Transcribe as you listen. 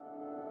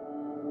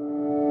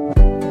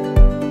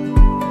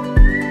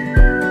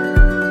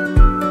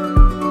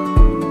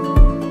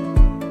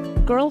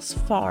girls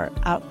far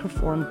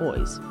outperform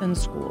boys in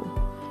school.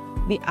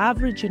 The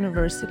average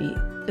university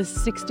is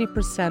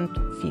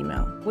 60%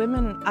 female.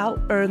 Women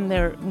out-earn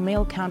their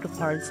male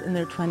counterparts in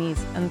their 20s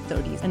and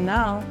 30s. And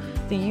now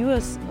the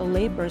US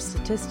labor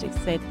statistics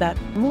say that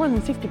more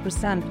than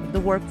 50% of the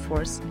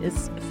workforce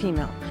is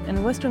female.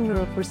 In Western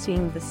Europe, we're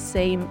seeing the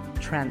same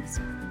trends.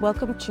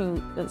 Welcome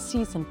to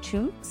Season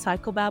 2,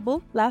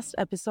 Psychobabble. Last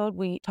episode,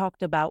 we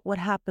talked about what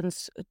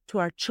happens to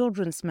our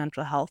children's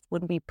mental health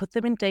when we put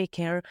them in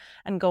daycare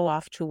and go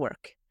off to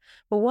work.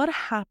 But what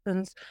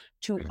happens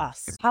to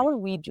us? How are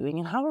we doing?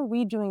 And how are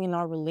we doing in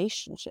our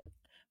relationship?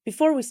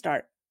 Before we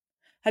start,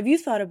 have you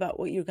thought about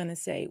what you're going to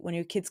say when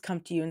your kids come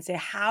to you and say,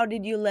 how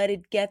did you let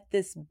it get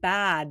this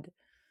bad?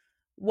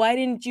 Why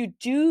didn't you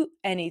do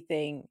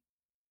anything?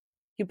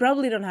 You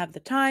probably don't have the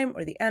time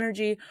or the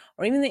energy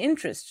or even the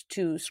interest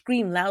to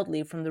scream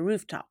loudly from the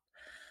rooftop.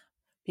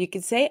 You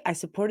could say, I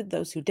supported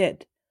those who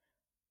did.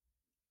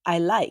 I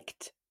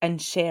liked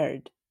and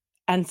shared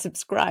and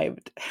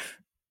subscribed.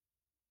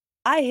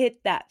 I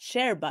hit that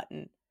share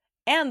button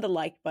and the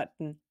like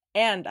button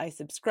and I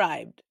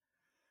subscribed.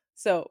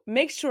 So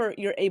make sure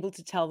you're able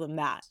to tell them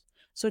that.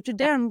 So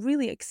today I'm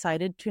really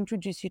excited to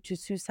introduce you to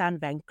Suzanne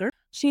Venker.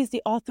 She's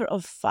the author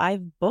of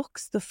 5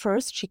 books. The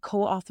first she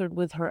co-authored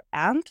with her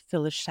aunt,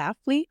 Phyllis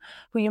Schlafly,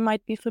 who you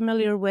might be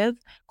familiar with,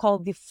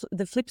 called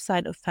The Flip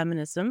Side of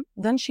Feminism.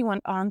 Then she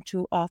went on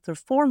to author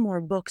 4 more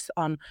books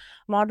on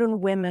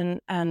modern women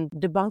and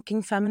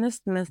debunking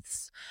feminist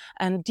myths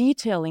and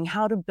detailing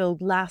how to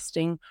build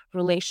lasting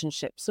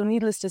relationships. So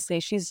needless to say,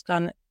 she's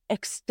done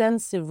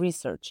extensive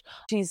research.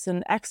 She's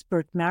an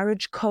expert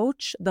marriage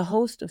coach, the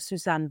host of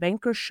Suzanne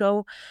Venker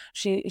show.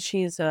 She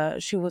was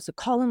a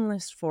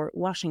columnist for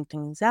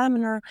Washington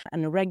Examiner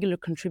and a regular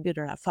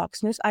contributor at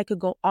Fox News. I could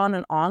go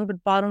on,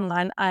 but bottom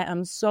line, I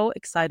am so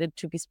excited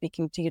to be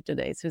speaking to you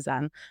today,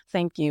 Suzanne.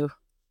 Thank you.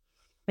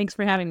 Thanks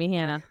for having me,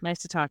 Hannah.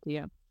 Nice to talk to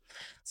you.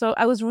 So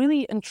I was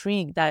really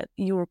intrigued that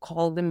you were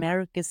called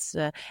America's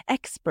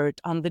expert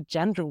on the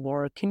gender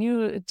war. Can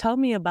you tell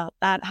me about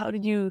that? How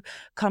did you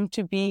come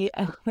to be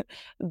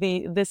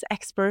this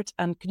expert?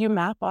 And could you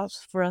map out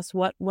for us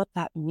what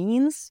that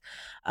means?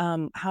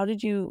 How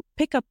did you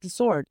pick up the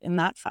sword in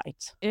that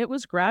fight? It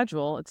was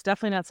gradual. It's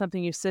definitely not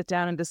something you sit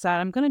down and decide,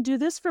 I'm going to do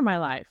this for my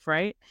life,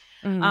 right?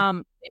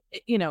 Mm-hmm.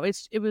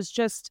 It was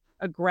just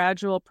a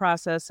gradual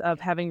process of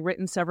having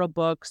written several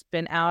books,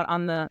 been out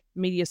on the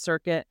media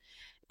circuit.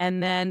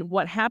 And then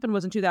what happened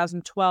was in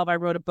 2012, I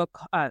wrote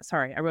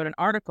an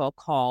article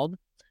called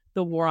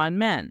The War on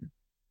Men,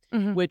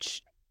 mm-hmm.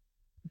 which,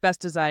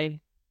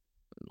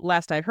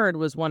 last I heard,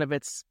 was one of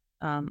its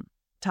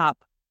top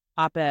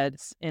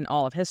op-eds in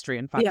all of history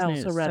in Fox News. Yeah, I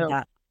also read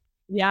that.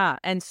 Yeah,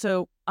 and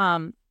so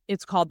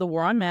it's called The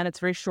War on Men. It's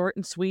very short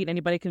and sweet.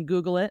 Anybody can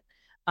Google it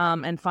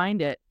and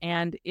find it.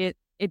 And it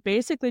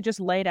basically just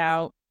laid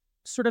out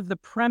sort of the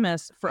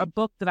premise for a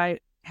book that I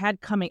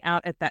had coming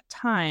out at that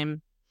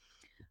time,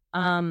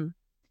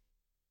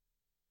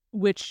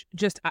 which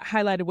just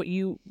highlighted what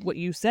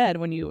you said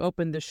when you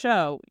opened the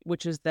show,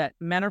 which is that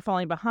men are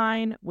falling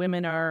behind,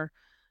 women are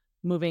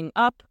moving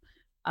up,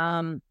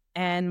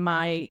 and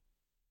my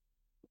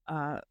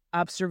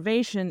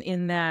observation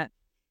in that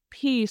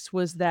piece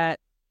was that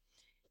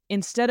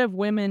instead of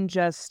women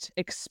just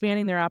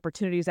expanding their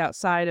opportunities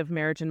outside of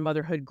marriage and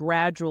motherhood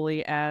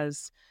gradually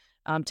as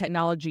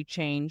technology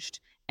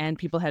changed and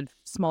people had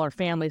smaller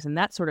families and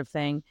that sort of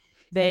thing,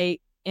 they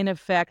in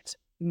effect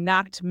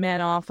knocked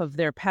men off of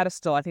their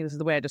pedestal. I think this is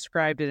the way I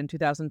described it in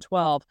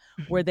 2012,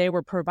 where they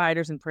were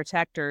providers and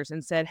protectors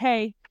and said,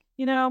 hey,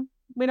 we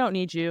don't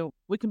need you.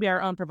 We can be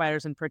our own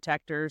providers and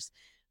protectors.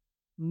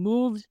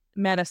 Moved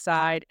men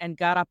aside and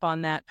got up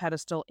on that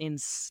pedestal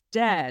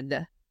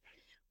instead,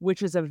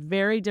 which is a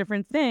very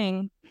different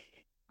thing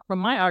from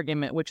my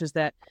argument, which is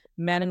that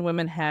men and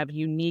women have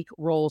unique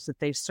roles that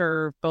they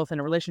serve both in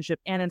a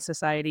relationship and in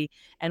society.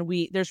 And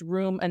there's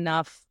room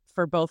enough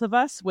for both of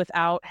us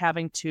without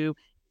having to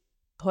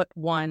put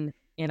one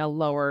in a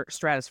lower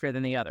stratosphere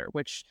than the other,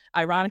 which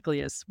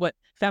ironically is what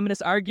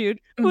feminists argued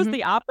was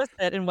the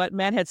opposite and what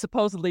men had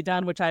supposedly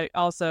done, which I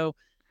also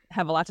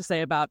have a lot to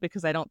say about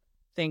because I don't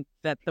think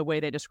that the way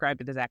they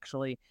described it is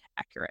actually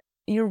accurate.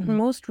 Your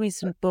most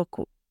recent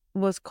book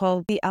was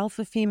called The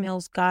Alpha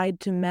Female's Guide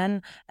to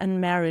Men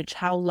and Marriage,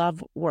 How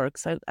Love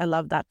Works. I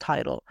love that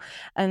title.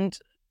 And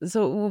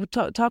so we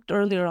talked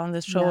earlier on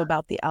this show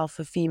about the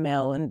alpha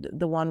female and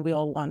the one we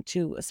all want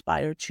to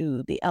aspire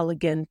to, the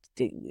elegant,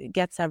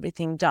 gets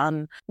everything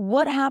done.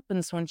 What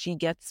happens when she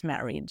gets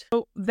married?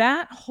 So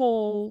that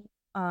whole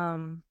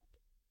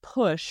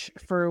push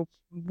for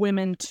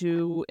women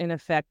to, in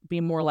effect,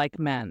 be more like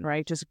men,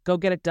 right? Just go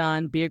get it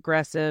done, be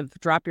aggressive,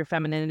 drop your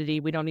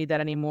femininity. We don't need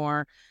that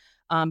anymore.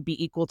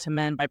 Be equal to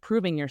men by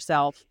proving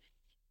yourself.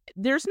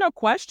 There's no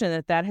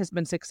question that has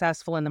been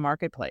successful in the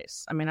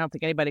marketplace. I mean, I don't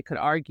think anybody could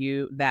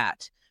argue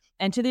that.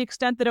 And to the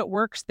extent that it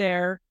works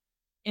there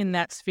in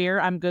that sphere,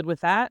 I'm good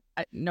with that.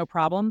 No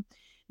problem.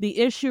 The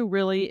issue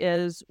really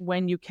is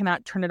when you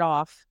cannot turn it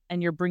off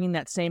and you're bringing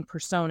that same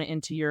persona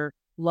into your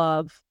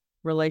love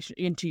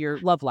into your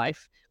love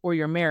life or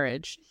your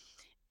marriage.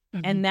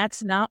 Mm-hmm. And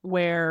that's not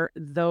where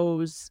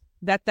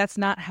that's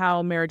not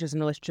how marriages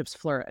and relationships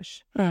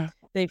flourish.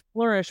 They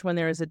flourish when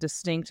there is a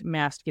distinct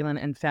masculine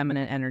and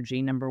feminine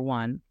energy, number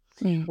one,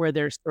 where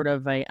there's sort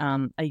of a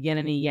yin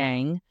and a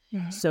yang,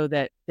 so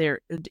that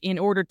in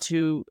order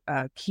to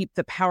keep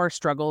the power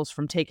struggles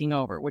from taking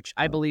over, which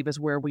I believe is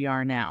where we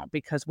are now,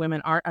 because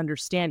women aren't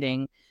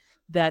understanding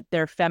that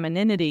their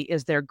femininity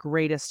is their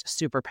greatest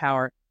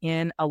superpower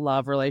in a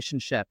love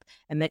relationship,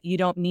 and that you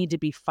don't need to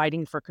be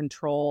fighting for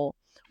control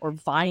or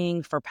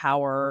vying for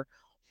power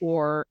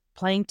or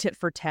playing tit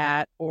for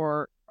tat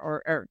or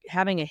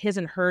having a his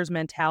and hers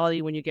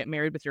mentality when you get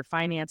married with your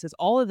finances,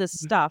 all of this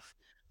stuff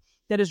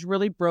that has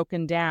really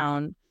broken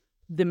down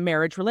the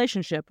marriage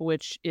relationship,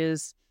 which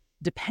is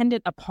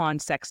dependent upon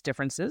sex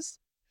differences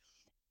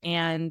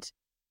and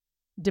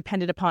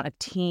dependent upon a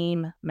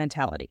team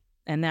mentality.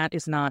 And that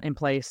is not in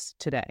place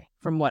today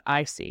from what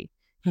I see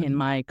in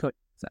my coaching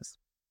business.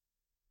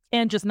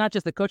 And not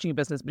just the coaching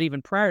business, but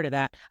even prior to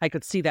that, I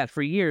could see that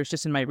for years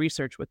just in my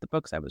research with the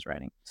books I was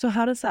writing. So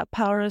how does that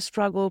power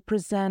struggle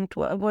present?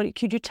 What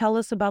could you tell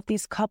us about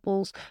these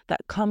couples that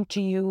come to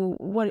you?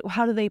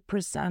 How do they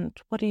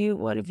present? What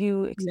have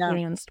you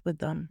experienced with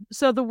them?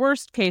 So the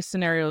worst case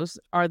scenarios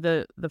are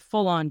the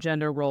full-on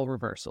gender role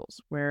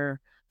reversals, where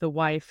the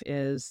wife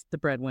is the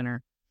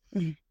breadwinner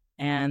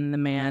and the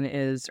man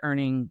is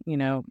earning,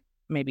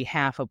 maybe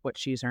half of what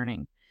she's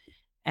earning.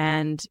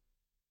 And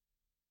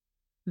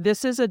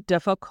this is a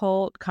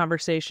difficult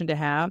conversation to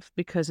have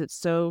because it's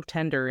so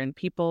tender and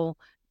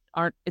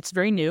it's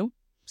very new,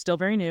 still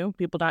very new.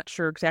 People not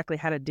sure exactly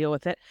how to deal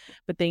with it,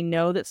 but they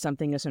know that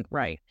something isn't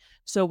right.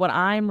 So what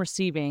I'm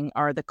receiving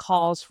are the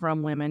calls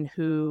from women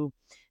who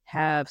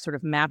have sort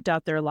of mapped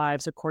out their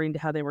lives according to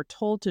how they were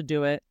told to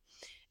do it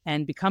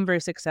and become very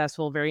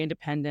successful, very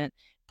independent,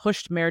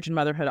 pushed marriage and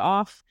motherhood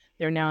off.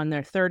 They're now in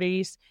their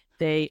 30s.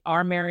 They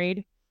are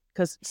married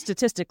because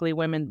statistically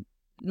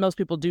most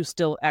people do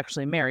still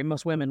actually marry.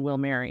 Most women will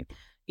marry,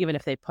 even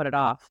if they put it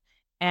off,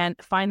 and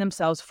find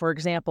themselves, for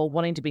example,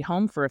 wanting to be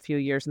home for a few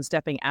years and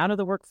stepping out of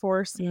the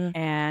workforce.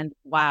 And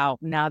wow,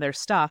 now they're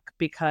stuck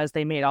because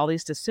they made all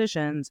these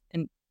decisions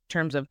in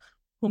terms of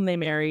whom they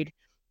married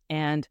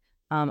and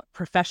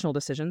professional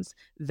decisions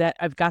that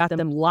have got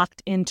them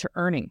locked into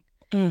earning.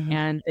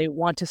 And they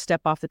want to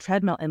step off the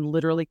treadmill and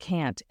literally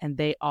can't. And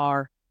they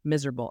are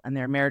miserable, and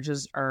their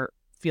marriages are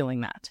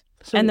feeling that.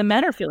 And the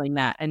men are feeling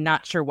that and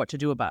not sure what to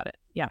do about it.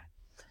 Yeah.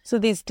 So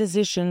these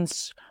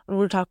decisions,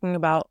 we're talking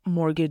about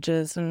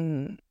mortgages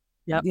and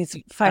these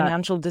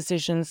financial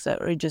decisions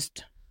that are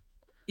just...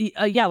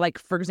 like,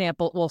 for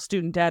example,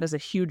 student debt is a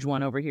huge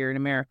one over here in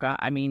America.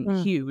 I mean,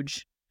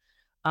 huge.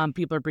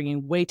 People are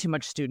bringing way too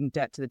much student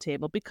debt to the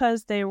table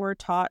because they were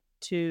taught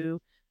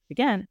to,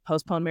 again,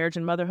 postpone marriage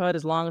and motherhood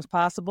as long as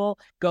possible,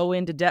 go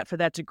into debt for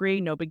that degree,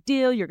 no big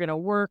deal. You're going to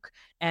work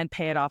and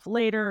pay it off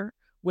later,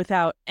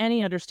 without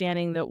any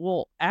understanding that,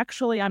 well,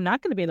 actually, I'm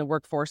not going to be in the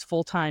workforce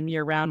full-time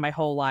year-round my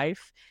whole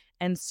life.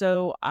 And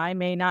so I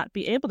may not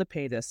be able to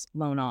pay this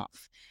loan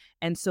off.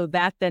 And so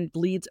that then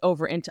bleeds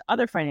over into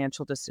other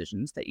financial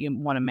decisions that you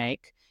want to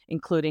make,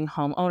 including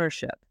home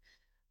ownership.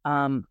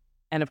 And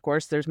of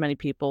course, there's many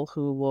people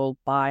who will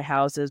buy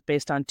houses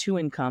based on 2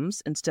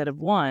 incomes instead of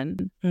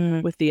 1,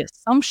 with the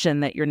assumption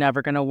that you're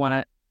never going to want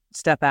to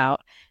step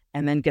out,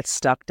 and then get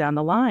stuck down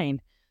the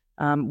line.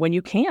 When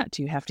you can't,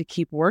 you have to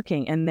keep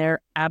working, and they're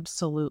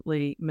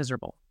absolutely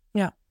miserable.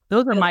 Yeah.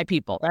 Those are my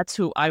people. That's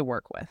who I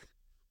work with.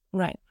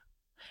 Right.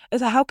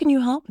 So how can you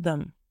help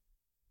them?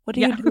 What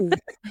do you do?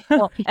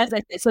 Well, as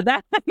I say, so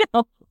that's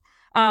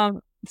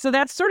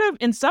sort of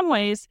in some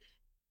ways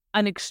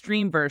an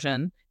extreme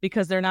version,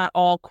 because they're not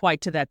all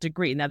quite to that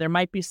degree. Now, there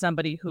might be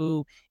somebody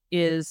who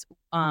is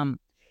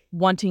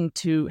wanting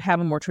to have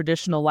a more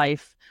traditional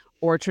life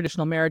or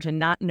traditional marriage and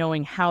not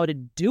knowing how to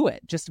do it,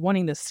 just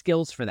wanting the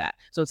skills for that.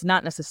 So it's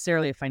not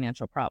necessarily a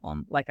financial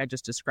problem like I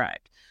just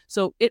described.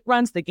 So it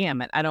runs the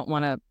gamut. I don't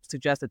want to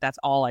suggest that that's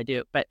all I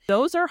do, but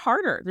those are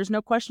harder. There's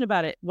no question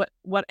about it.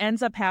 What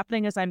ends up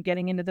happening is I'm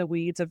getting into the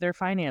weeds of their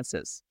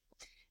finances,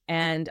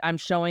 and I'm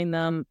showing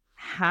them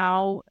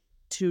how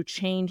to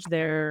change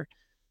their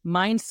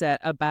mindset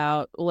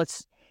about,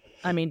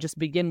 just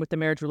begin with the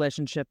marriage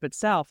relationship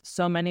itself.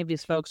 So many of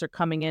these folks are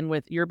coming in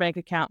with your bank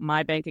account,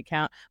 my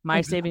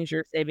savings,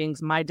 your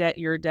savings, my debt,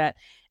 your debt.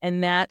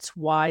 And that's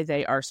why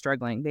they are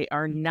struggling. They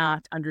are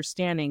not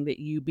understanding that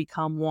you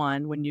become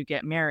one when you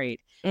get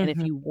married. And if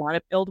you want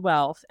to build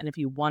wealth, and if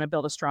you want to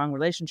build a strong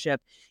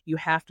relationship, you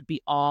have to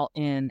be all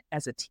in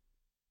as a team.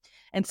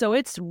 And so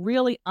it's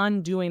really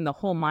undoing the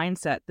whole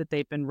mindset that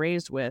they've been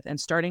raised with and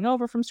starting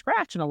over from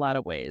scratch in a lot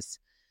of ways.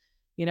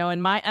 And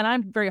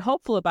I'm very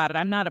hopeful about it.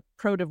 I'm not a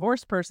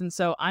pro-divorce person,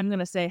 so I'm going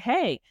to say,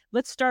 hey,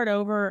 let's start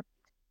over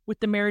with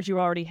the marriage you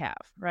already have,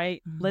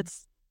 right?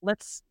 Let's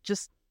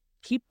just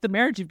keep the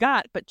marriage you've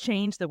got, but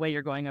change the way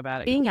you're going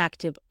about it. Being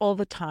active all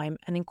the time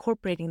and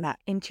incorporating that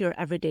into your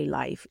everyday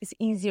life is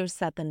easier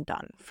said than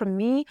done. For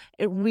me,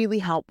 it really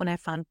helped when I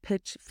found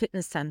Pitch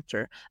Fitness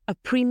Center, a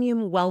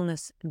premium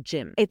wellness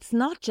gym. It's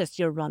not just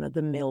your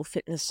run-of-the-mill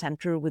fitness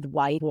center with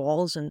white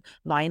walls and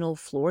vinyl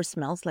floor,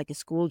 smells like a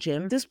school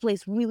gym. This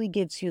place really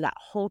gives you that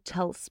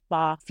hotel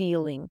spa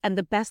feeling. And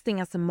the best thing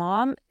as a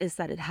mom is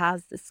that it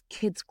has this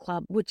kids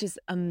club, which is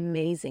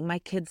amazing. My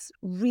kids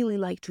really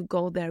like to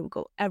go there. We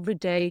go every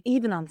day,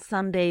 even on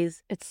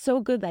Sundays. It's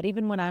so good that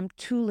even when I'm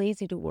too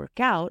lazy to work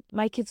out,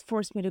 my kids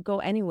force me to go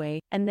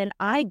anyway. And then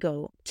I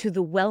go to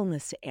the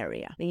wellness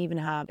area. They even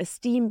have a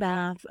steam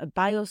bath, a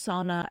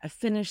biosauna, a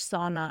Finnish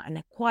sauna, and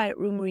a quiet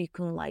room where you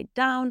can lie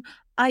down.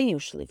 I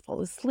usually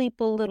fall asleep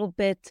a little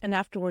bit, and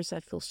afterwards I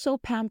feel so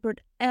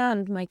pampered,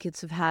 and my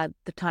kids have had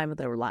the time of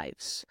their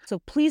lives. So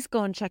please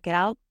go and check it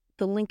out.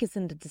 The link is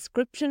in the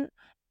description,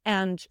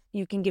 and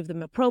you can give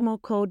them a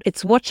promo code.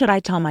 It's What Should I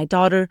Tell My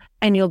Daughter,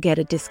 and you'll get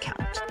a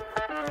discount.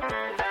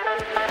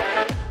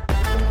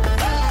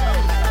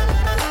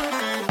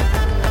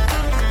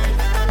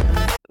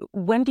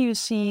 When do you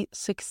see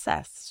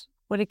success?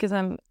 Because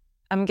I'm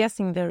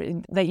guessing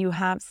that you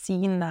have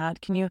seen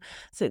that. Can you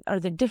say, are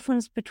there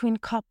difference between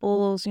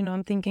couples?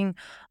 I'm thinking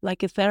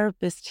like a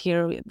therapist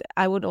here.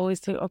 I would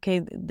always say,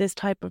 okay, this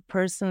type of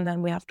person,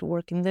 then we have to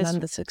work in this,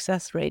 and the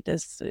success rate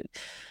is.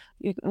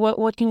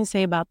 What can you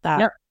say about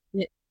that?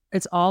 Yeah,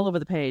 it's all over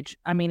the page.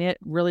 I mean, it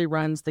really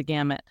runs the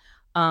gamut.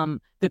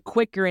 The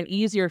quicker and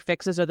easier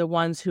fixes are the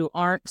ones who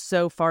aren't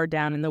so far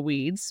down in the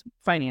weeds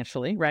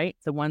financially, right?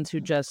 The ones who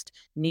just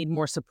need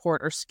more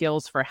support or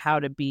skills for how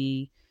to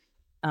be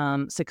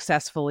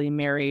successfully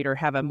married or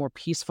have a more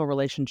peaceful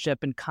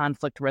relationship and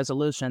conflict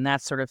resolution,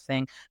 that sort of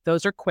thing.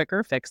 Those are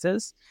quicker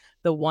fixes.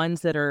 The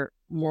ones that are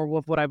more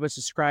of what I was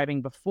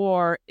describing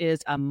before is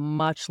a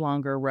much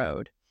longer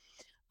road.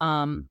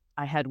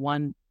 I had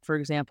one, for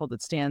example,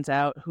 that stands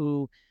out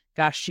who,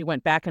 gosh, she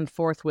went back and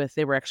forth with,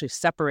 they were actually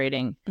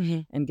separating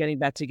and getting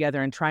back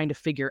together and trying to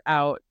figure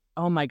out,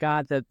 oh my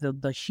God,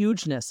 the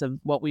hugeness of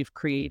what we've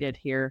created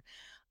here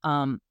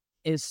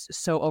is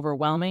so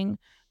overwhelming.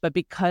 But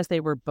because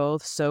they were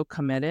both so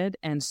committed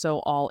and so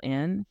all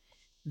in,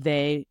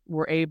 they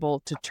were able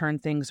to turn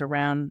things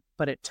around.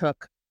 But it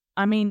took,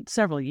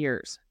 several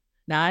years.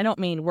 Now, I don't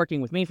mean working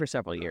with me for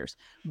several years,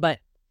 but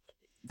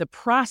the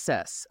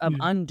process of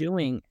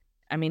undoing,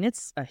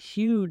 it's a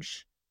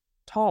huge,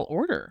 tall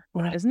order,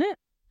 right, isn't it?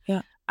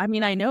 Yeah.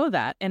 I know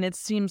that. And it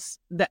seems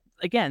that,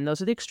 again,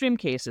 those are the extreme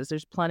cases.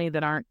 There's plenty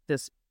that aren't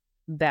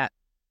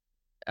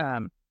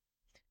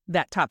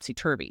that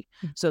topsy-turvy.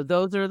 So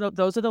those are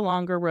the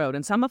longer road.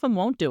 And some of them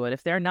won't do it.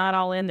 If they're not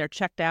all in, they're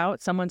checked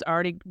out. Someone's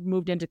already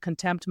moved into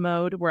contempt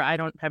mode where I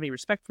don't have any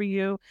respect for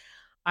you.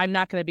 I'm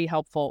not going to be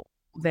helpful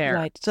there.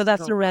 Right. So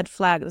that's a red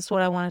flag. That's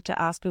what I wanted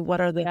to ask you. What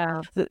are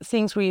the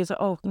things where you say,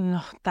 oh,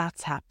 no,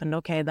 that's happened.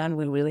 Okay, then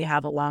we really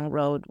have a long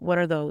road. What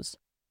are those?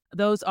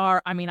 Those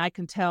are, I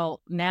can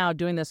tell now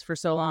doing this for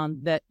so long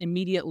that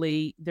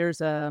immediately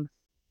there's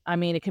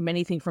it can be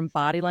anything from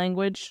body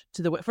language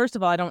to first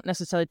of all, I don't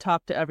necessarily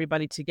talk to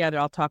everybody together.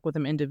 I'll talk with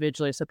them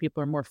individually so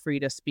people are more free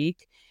to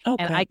speak.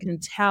 Okay. And I can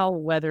tell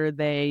whether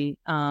they,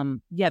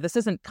 this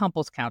isn't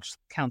couples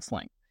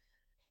counseling.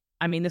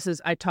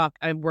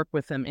 I work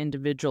with them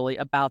individually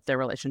about their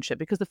relationship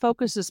because the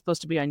focus is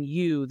supposed to be on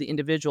you, the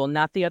individual,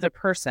 not the other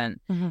person,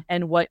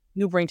 and what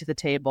you bring to the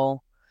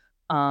table.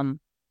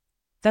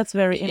 That's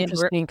very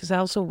interesting because I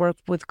also work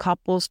with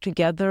couples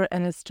together,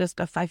 and it's just,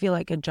 I feel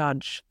like a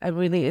judge.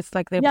 It's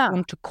like they've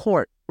come to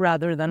court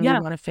rather than we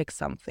want to fix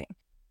something.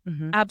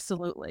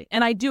 Absolutely.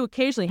 And I do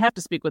occasionally have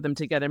to speak with them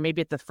together.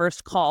 Maybe at the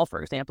first call,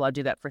 for example, I'll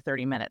do that for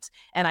 30 minutes.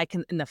 And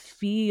and the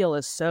feel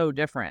is so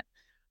different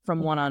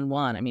from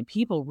one-on-one.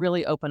 People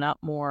really open up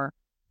more,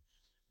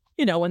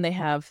 when they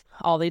have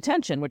all the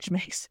attention, which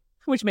makes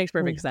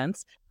perfect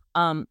sense.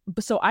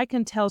 So I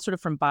can tell sort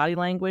of from body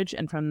language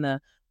and from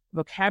the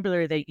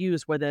vocabulary they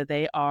use whether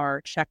they are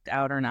checked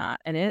out or not.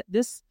 And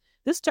this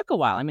took a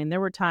while.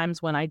 There were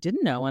times when I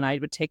didn't know and I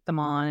would take them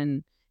on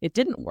and it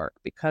didn't work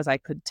because I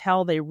could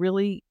tell they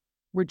really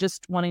were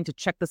just wanting to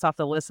check this off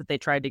the list that they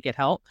tried to get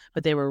help,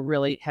 but they were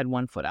really had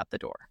one foot out the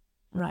door.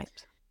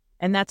 Right.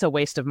 And that's a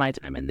waste of my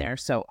time in there.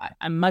 So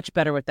I'm much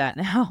better with that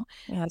now.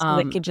 Yeah, so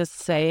they could just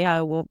say,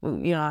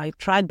 I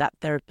tried that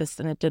therapist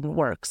and it didn't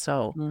work.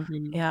 So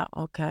yeah,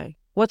 okay.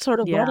 What sort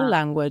of body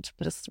language?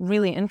 Just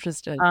really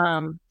interested.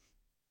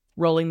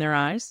 Rolling their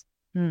eyes.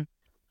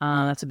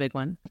 That's a big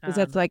one. Because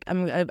that's like,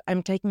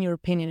 I'm taking your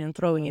opinion and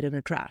throwing it in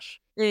the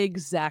trash.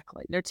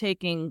 Exactly. They're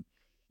taking,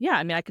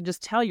 I could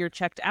just tell you're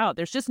checked out.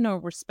 There's just no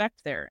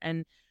respect there.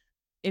 And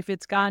if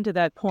it's gone to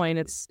that point,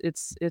 it's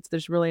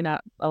there's really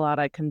not a lot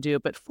I can do.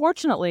 But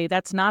fortunately,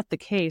 that's not the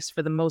case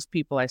for the most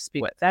people I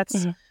speak with.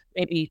 That's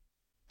maybe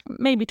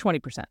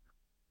 20%.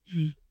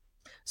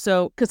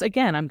 So, because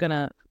again, I'm going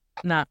to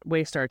not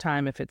waste our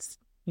time if it's,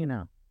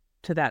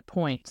 to that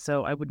point.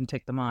 So I wouldn't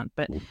take them on.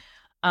 But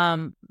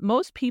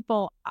most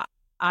people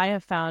I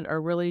have found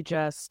are really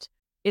just,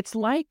 it's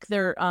like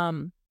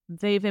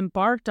they've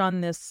embarked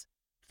on this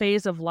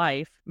phase of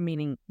life,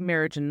 meaning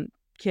marriage and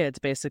kids,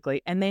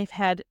 basically, and they've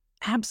had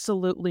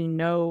absolutely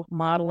no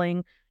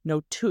modeling,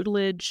 no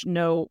tutelage,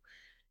 no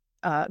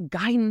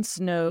guidance,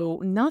 no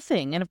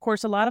nothing. And of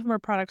course, a lot of them are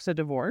products of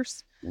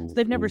divorce. So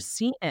they've never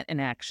seen it in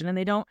action,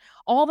 and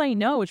all they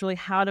know is really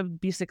how to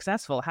be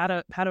successful, how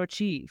to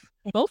achieve.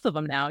 Both of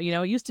them now,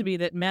 it used to be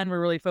that men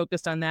were really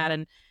focused on that,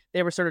 and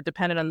they were sort of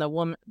dependent on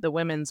the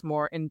women's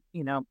more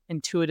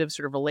intuitive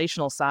sort of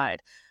relational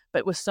side.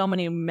 But with so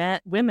many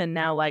women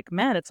now, like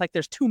men, it's like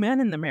there's two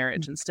men in the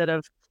marriage instead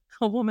of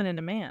a woman and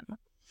a man.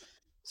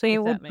 So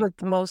you would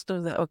put most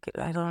of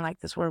I don't like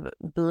this word, but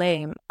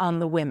blame on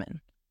the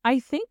women. I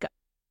think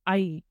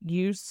I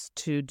used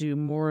to do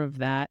more of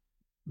that,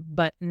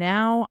 but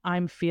now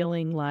I'm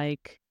feeling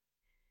like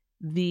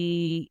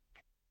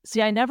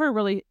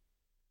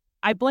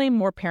I blame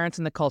more parents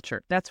in the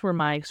culture. That's where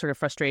my sort of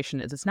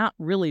frustration is. It's not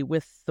really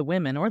with the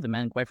women or the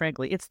men, quite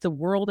frankly. It's the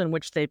world in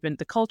which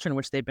the culture in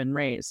which they've been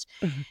raised,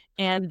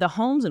 and the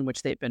homes in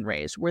which they've been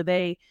raised, where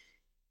they,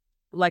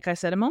 like I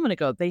said a moment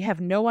ago, they have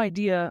no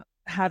idea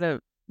how to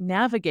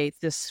navigate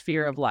this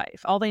sphere of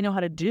life. All they know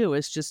how to do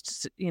is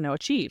just,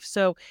 achieve.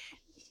 So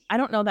I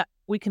don't know that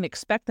we can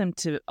expect them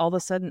to all of a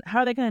sudden, how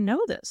are they going to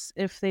know this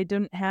if they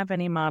didn't have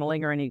any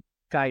modeling or any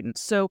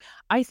guidance? So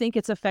I think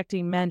it's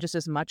affecting men just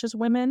as much as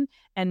women,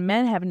 and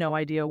men have no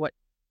idea what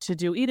to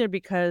do either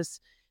because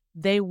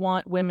they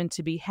want women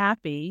to be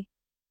happy.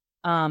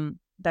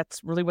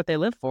 That's really what they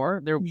live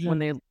for. When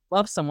they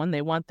love someone,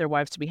 they want their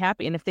wives to be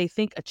happy. And if they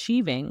think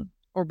achieving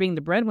or being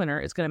the breadwinner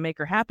is going to make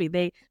her happy,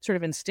 they sort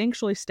of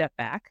instinctually step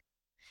back.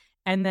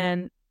 And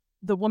then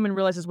the woman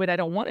realizes, wait, I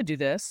don't want to do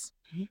this.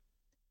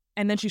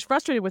 And then she's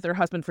frustrated with her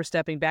husband for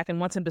stepping back and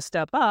wants him to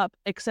step up,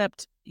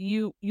 except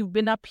you've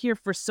been up here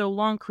for so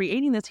long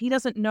creating this, he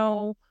doesn't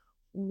know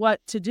what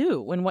to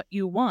do and what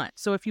you want.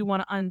 So if you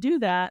want to undo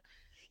that,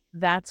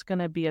 that's going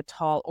to be a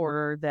tall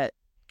order that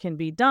can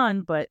be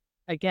done. But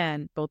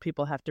again, both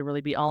people have to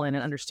really be all in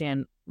and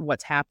understand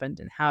what's happened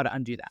and how to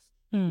undo that.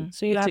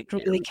 So you have to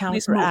really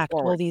counteract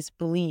all these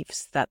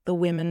beliefs that the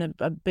women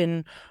have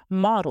been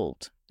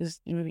modeled.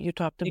 You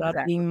talked about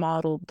being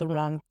modeled the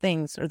wrong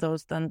things. Are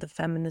those then the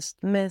feminist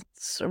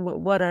myths, or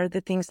what are the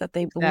things that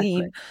they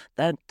believe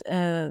that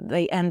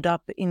they end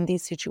up in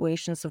these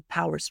situations of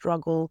power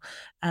struggle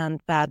and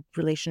bad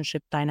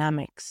relationship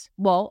dynamics?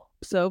 Well,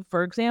 so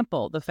for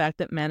example, the fact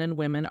that men and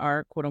women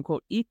are quote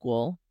unquote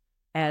equal,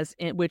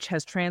 which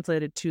has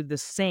translated to the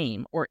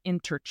same or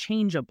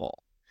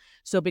interchangeable.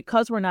 So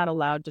because we're not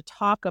allowed to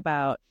talk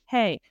about,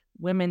 hey,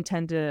 women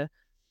tend to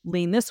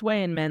lean this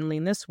way and men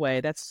lean this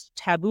way, that's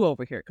taboo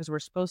over here because we're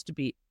supposed to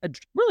be,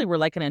 we're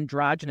like an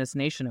androgynous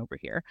nation over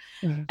here.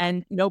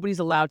 And nobody's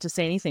allowed to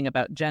say anything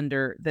about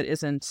gender that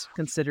isn't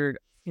considered,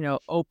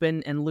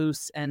 open and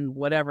loose and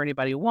whatever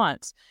anybody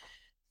wants.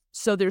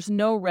 So there's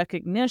no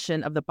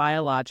recognition of the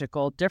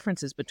biological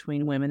differences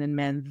between women and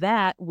men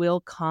that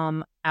will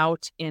come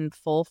out in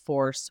full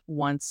force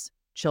once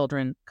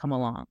children come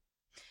along.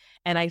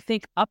 And I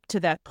think up to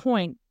that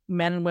point,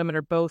 men and women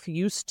are both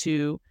used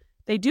to,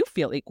 they do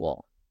feel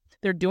equal.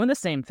 They're doing the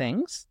same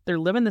things. They're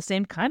living the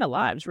same kind of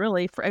lives,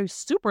 really, for a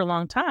super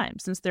long time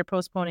since they're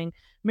postponing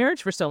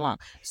marriage for so long.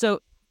 So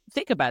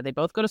think about it. They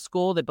both go to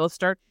school. They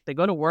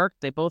go to work.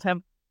 They both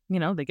have,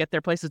 they get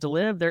their places to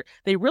live.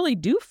 They really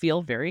do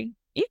feel very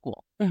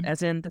equal,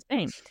 as in the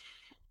same.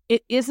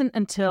 It isn't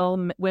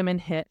until women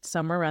hit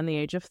somewhere around the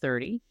age of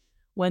 30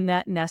 when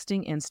that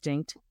nesting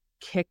instinct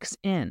kicks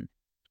in.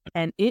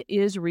 And it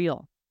is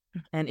real,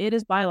 and it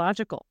is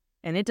biological,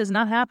 and it does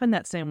not happen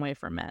that same way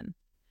for men.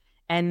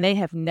 And they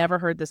have never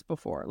heard this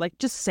before. Like,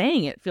 just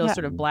saying it feels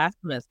sort of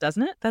blasphemous,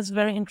 doesn't it? That's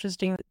very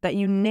interesting that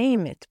you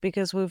name it,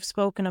 because we've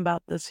spoken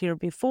about this here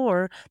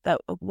before,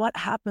 that what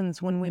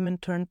happens when women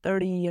turn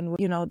 30 and,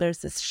 there's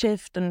this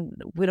shift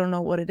and we don't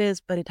know what it is,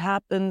 but it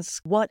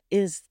happens. What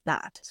is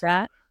that?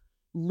 That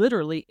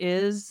literally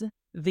is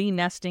the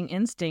nesting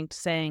instinct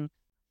saying,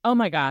 oh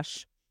my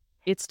gosh,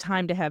 it's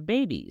time to have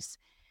babies.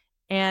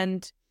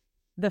 And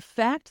the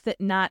fact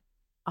that not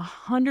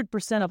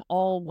 100% of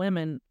all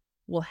women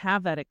will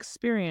have that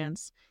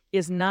experience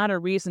is not a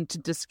reason to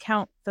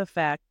discount the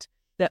fact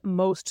that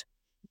most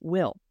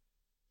will.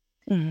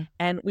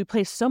 And we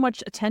place so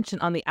much attention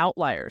on the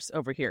outliers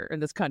over here in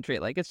this country.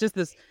 Like, it's just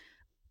this,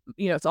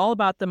 it's all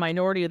about the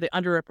minority of the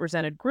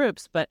underrepresented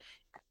groups, but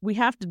we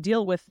have to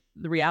deal with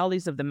the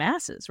realities of the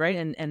masses, right?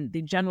 And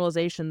the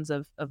generalizations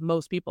of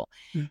most people.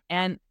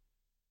 And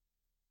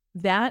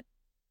that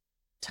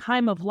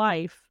time of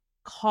life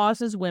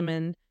causes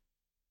women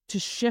to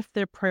shift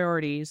their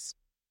priorities,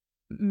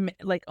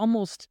 like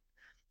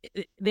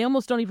they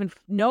almost don't even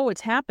know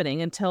it's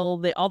happening until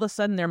all of a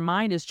sudden their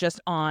mind is just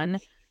on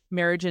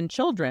marriage and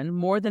children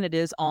more than it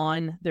is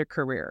on their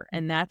career.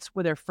 And that's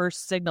where their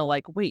first signal,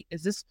 like, wait,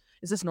 is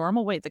this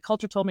normal? Wait, the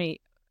culture told me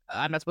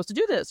I'm not supposed to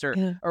do this, or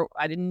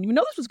I didn't even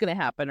know this was going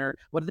to happen, or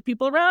what are the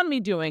people around me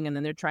doing? And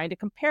then they're trying to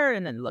compare it,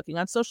 and then looking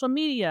on social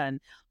media, and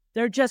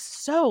they're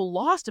just so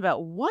lost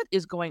about what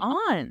is going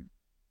on.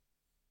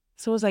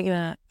 So it's like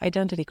an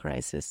identity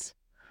crisis.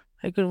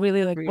 I could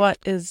really what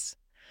is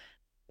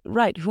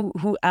right,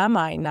 who am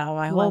I now?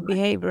 My Who whole am I?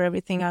 behavior,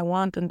 everything I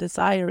want and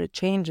desire, it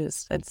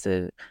changes. It's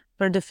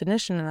per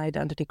definition an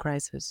identity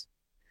crisis.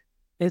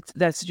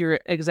 You're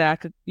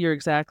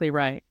exactly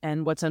right.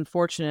 And what's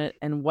unfortunate,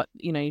 and what,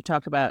 you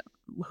talk about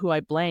who I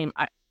blame.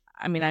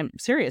 I mean, I'm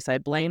serious. I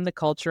blame the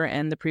culture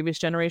and the previous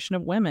generation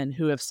of women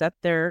who have set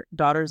their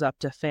daughters up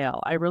to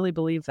fail. I really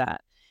believe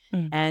that.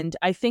 Mm. And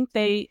I think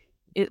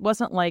it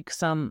wasn't like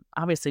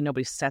obviously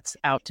nobody sets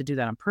out to do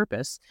that on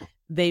purpose.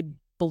 They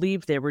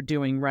believed they were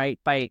doing right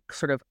by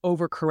sort of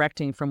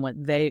overcorrecting from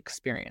what they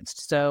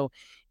experienced. So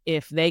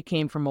if they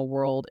came from a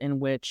world in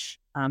which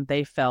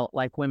they felt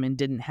like women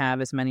didn't have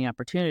as many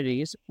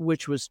opportunities,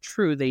 which was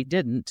true, they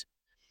didn't.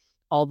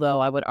 Although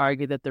I would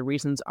argue that the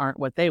reasons aren't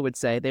what they would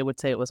say. They would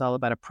say it was all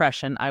about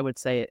oppression. I would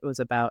say it was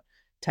about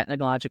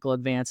technological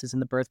advances in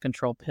the birth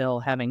control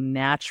pill having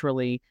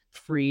naturally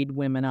freed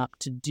women up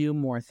to do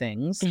more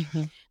things.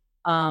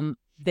 Mm-hmm.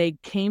 They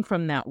came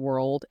from that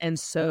world. And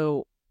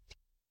so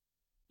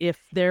if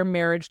their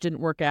marriage didn't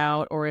work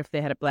out, or if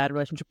they had a bad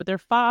relationship with their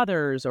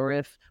fathers, or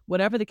if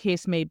whatever the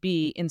case may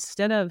be,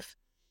 instead of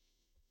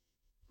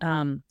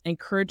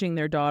encouraging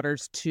their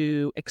daughters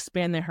to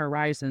expand their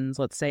horizons,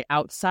 let's say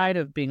outside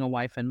of being a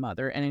wife and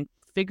mother, and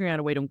figuring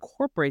out a way to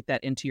incorporate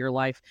that into your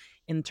life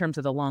in terms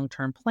of the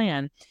long-term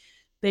plan,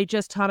 they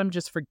just taught them,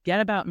 just forget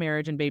about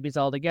marriage and babies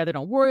altogether.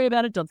 Don't worry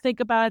about it. Don't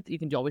think about it. You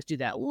can always do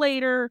that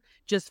later.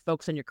 Just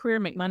focus on your career,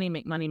 make money,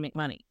 make money, make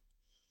money.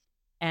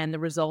 And the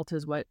result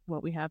is what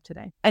we have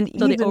today. And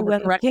so even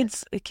when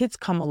kids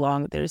come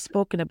along, they're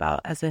spoken about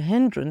as a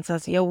hindrance,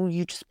 as,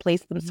 you just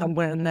place them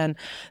somewhere, and then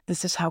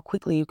this is how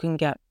quickly you can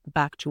get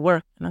back to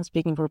work. And I'm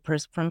speaking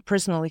from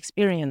personal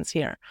experience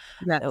here.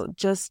 Yes.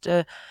 Just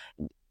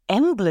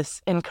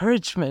endless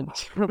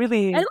encouragement,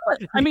 really.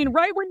 Endless. I mean,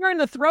 right when you're in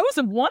the throes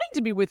of wanting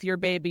to be with your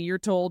baby, you're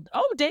told,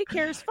 oh,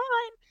 daycare is fine.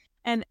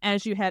 And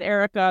as you had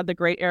Erica, the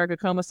great Erica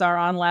Komisar,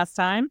 on last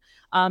time,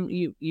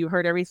 you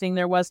heard everything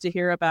there was to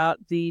hear about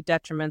the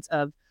detriments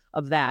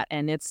of that.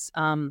 And it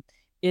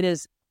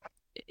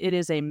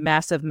is a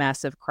massive,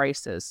 massive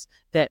crisis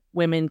that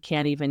women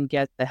can't even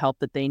get the help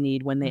that they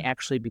need when they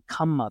actually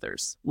become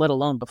mothers, let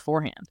alone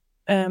beforehand.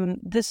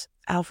 This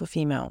alpha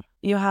female,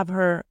 you have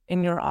her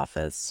in your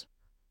office.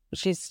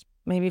 She's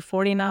maybe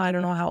 40 now. I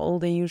don't know how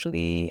old they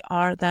usually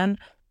are then.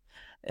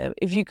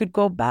 If you could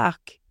go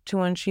back to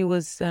when she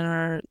was in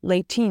her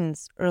late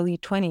teens, early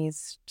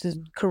 20s,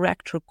 to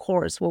correct her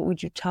course, what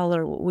would you tell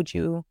her? What would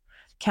you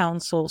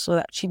counsel so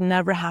that she'd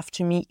never have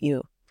to meet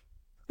you?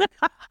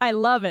 I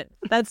love it.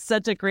 That's how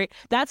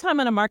I'm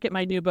going to market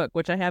my new book,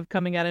 which I have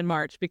coming out in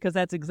March, because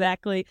that's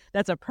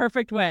a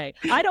perfect way.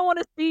 I don't want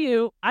to see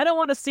you. I don't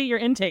want to see your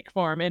intake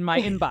form in my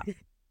inbox.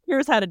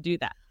 Here's how to do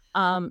that.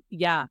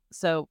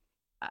 So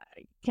I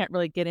can't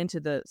really get into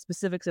the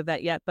specifics of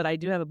that yet, but I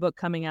do have a book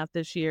coming out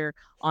this year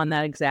on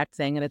that exact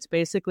thing. And it's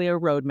basically a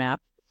roadmap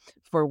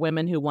for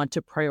women who want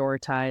to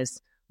prioritize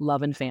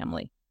love and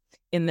family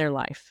in their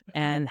life,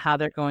 and how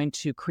they're going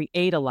to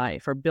create a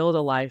life or build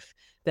a life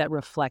that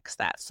reflects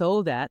that,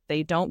 so that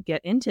they don't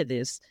get into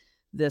this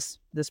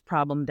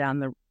problem down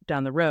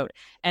the road.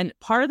 And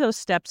part of those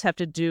steps have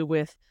to do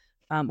with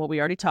what we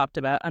already talked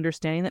about,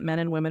 understanding that men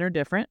and women are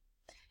different,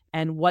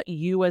 and what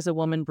you as a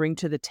woman bring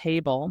to the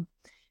table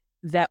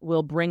that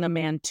will bring a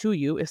man to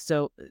you.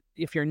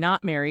 If you're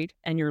not married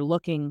and you're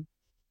looking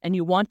and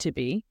you want to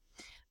be,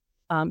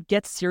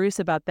 get serious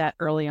about that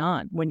early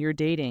on when you're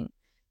dating.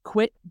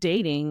 Quit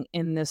dating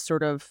in this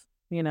sort of,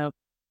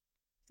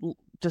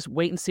 just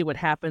wait and see what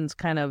happens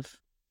kind of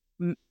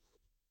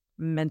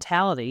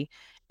mentality,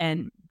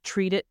 and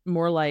treat it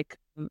more like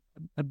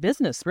a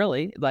business,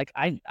 really. Like,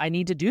 I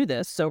need to do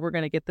this, so we're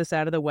going to get this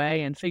out of the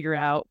way and figure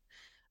out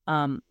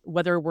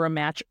whether we're a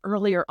match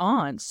earlier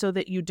on, so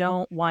that you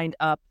don't wind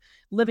up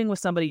living with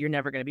somebody you're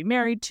never going to be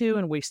married to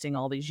and wasting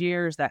all these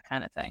years, that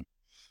kind of thing.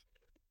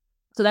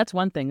 So that's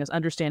one thing, is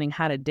understanding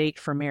how to date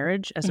for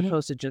marriage as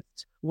opposed to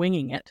just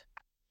winging it.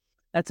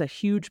 That's a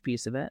huge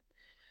piece of it.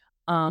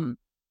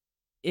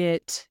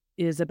 It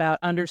is about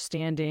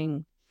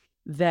understanding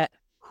that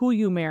who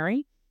you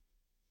marry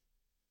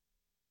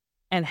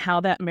and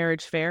how that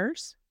marriage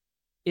fares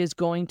is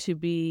going to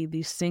be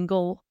the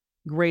single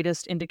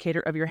greatest indicator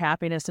of your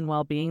happiness and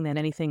well-being than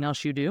anything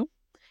else you do.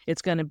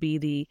 It's going to be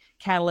the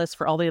catalyst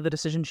for all the other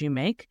decisions you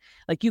make.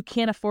 Like, you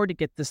can't afford to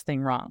get this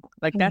thing wrong.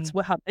 Like, that's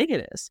how big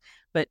it is.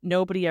 But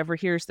nobody ever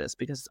hears this,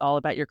 because it's all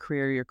about your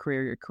career, your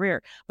career, your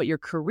career. But your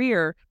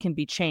career can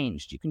be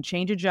changed. You can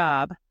change a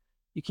job.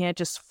 You can't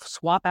just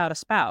swap out a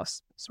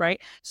spouse, right?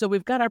 So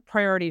we've got our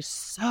priorities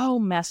so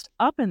messed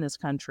up in this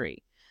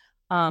country.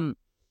 The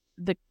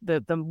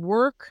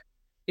work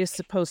is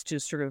supposed to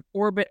sort of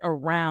orbit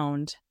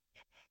around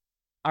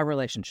our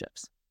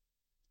relationships,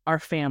 our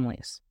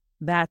families.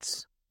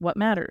 That's what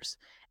matters.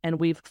 And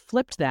we've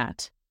flipped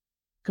that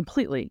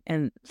completely,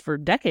 and for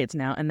decades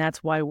now, and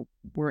that's why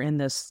we're in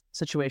this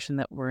situation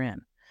that we're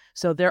in.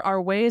 So there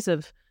are ways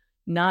of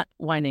not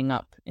winding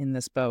up in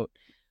this boat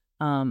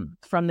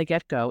from the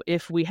get-go,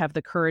 if we have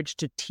the courage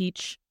to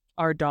teach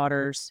our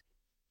daughters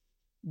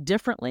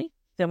differently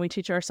than we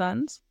teach our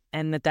sons,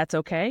 and that's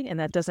okay. And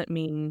that doesn't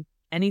mean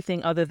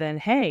anything other than,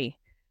 hey,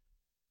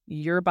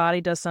 your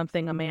body does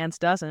something a man's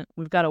doesn't.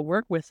 We've got to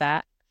work with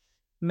that.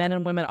 Men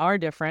and women are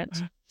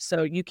different.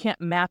 So you can't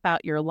map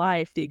out your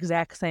life the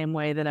exact same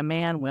way that a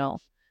man will,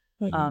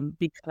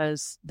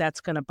 because that's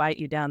going to bite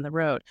you down the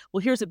road.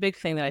 Well, here's a big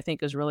thing that I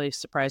think is really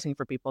surprising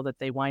for people that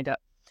they wind up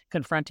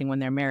confronting when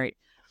they're married.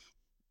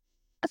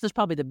 This is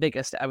probably the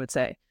biggest, I would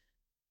say.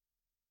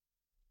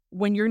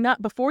 When you're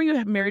not, before you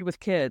have married with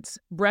kids,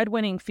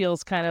 breadwinning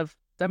feels kind of,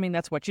 I mean,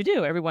 that's what you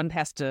do. Everyone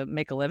has to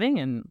make a living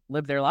and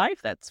live their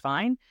life. That's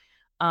fine.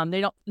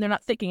 They're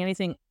not thinking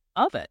anything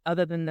of it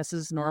other than this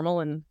is normal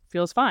and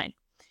feels fine.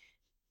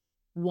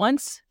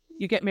 Once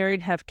you get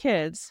married, have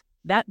kids,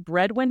 that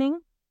breadwinning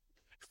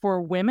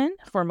for women,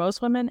 for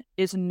most women,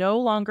 is no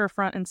longer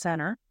front and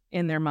center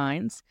in their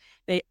minds.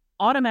 They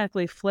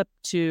automatically flip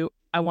to,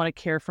 I want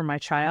to care for my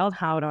child.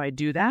 How do I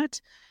do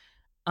that?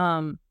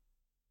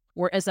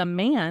 Whereas a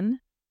man,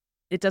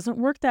 it doesn't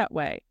work that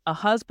way. A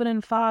husband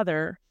and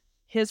father,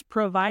 his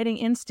providing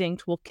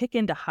instinct will kick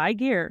into high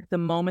gear the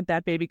moment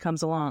that baby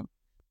comes along.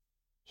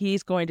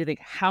 He's going to think,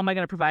 how am I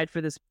going to provide for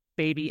this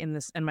baby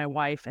and my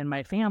wife and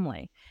my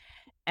family?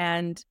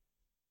 And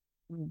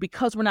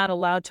because we're not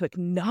allowed to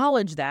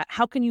acknowledge that,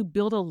 how can you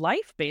build a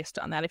life based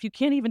on that if you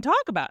can't even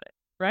talk about it,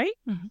 right?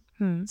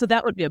 Mm-hmm. So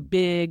that would be a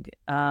big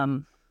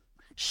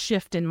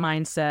shift in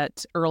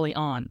mindset early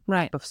on.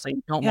 Right. So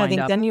you don't I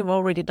think then you've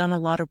already done a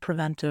lot of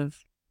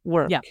preventive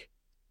work. Yeah.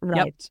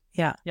 Right. Yep.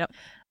 Yeah. Yep.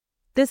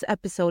 This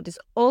episode is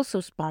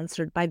also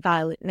sponsored by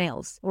Violet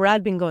Nails, where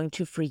I've been going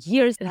to for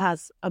years. It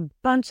has a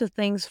bunch of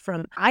things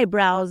from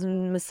eyebrows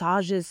and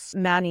massages,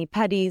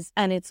 mani-pedis,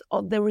 and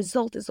the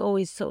result is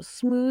always so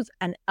smooth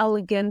and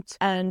elegant.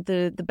 And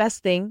the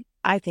best thing,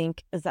 I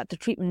think, is that the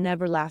treatment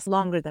never lasts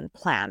longer than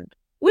planned,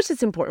 which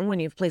is important when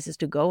you have places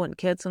to go and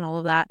kids and all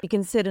of that. You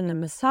can sit in a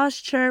massage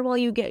chair while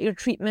you get your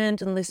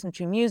treatment and listen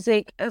to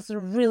music. It's a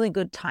really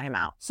good time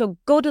out. So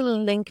go to the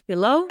link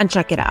below and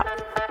check it out.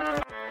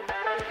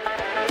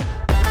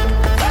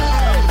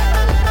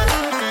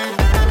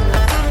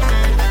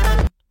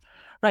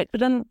 Right,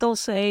 but then they'll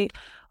say,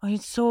 oh,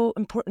 it's so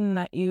important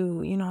that you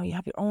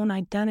have your own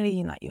identity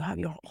and that you have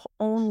your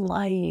own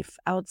life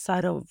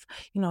outside of,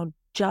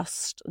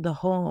 just the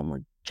home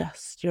or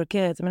just your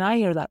kids. I mean, I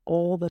hear that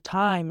all the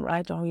time,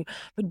 right?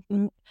 But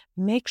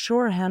make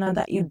sure, Hannah,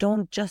 that you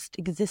don't just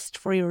exist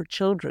for your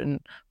children.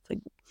 It's like,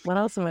 what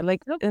else am I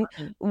like?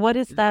 What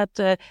is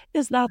that?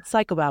 Is that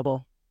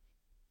psychobabble?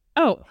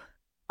 Oh,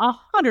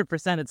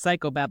 100% it's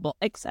psychobabble,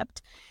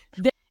 except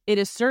it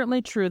is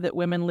certainly true that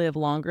women live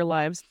longer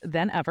lives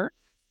than ever,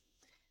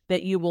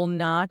 that you will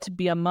not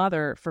be a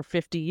mother for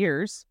 50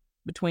 years,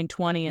 between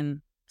 20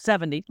 and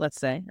 70, let's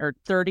say, or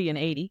 30 and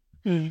 80,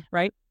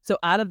 right? So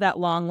out of that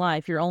long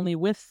life, you're only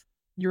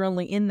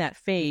in that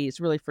phase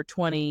really for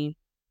 20,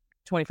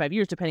 25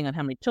 years, depending on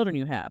how many children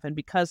you have. And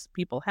because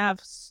people have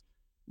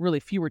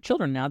really fewer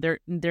children now, they're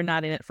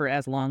not in it for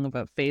as long of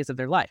a phase of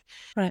their life.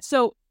 Right.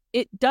 So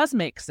it does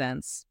make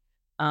sense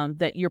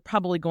that you're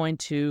probably going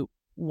to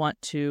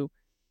want to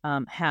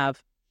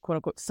have, quote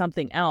unquote,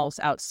 something else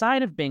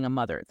outside of being a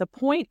mother. The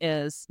point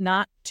is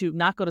not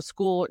go to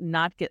school,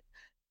 not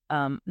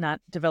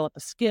develop a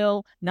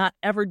skill, not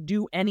ever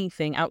do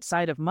anything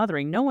outside of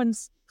mothering. No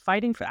one's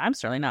fighting for that. I'm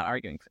certainly not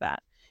arguing for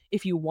that.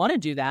 If you want to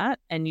do that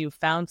and you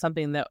found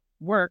something that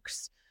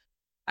works,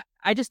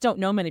 I just don't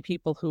know many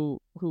people who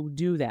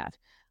do that.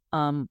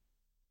 And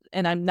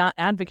I'm not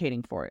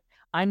advocating for it.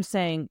 I'm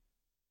saying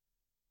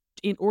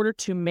in order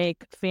to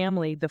make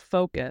family the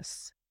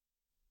focus,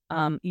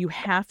 you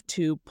have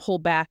to pull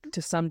back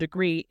to some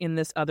degree in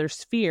this other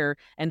sphere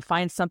and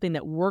find something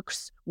that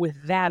works with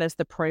that as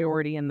the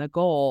priority and the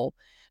goal,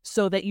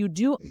 so that you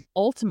do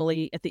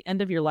ultimately, at the end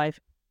of your life,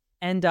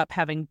 end up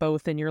having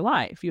both in your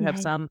life. You have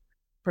some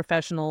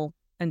professional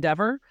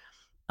endeavor,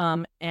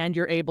 and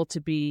you're able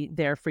to be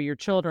there for your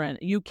children.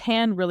 You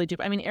can really do.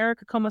 I mean,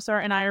 Erica Commissar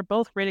and I are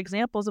both great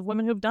examples of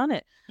women who've done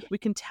it. We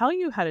can tell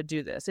you how to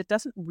do this. It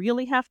doesn't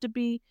really have to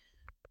be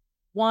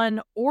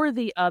one or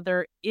the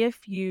other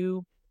if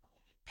you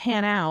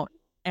pan out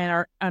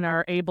and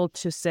are able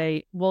to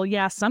say, well,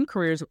 yeah, some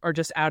careers are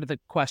just out of the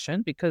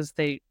question because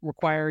they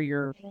require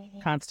your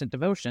constant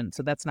devotion,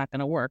 so that's not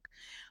going to work.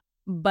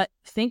 But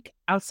think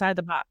outside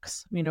the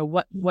box.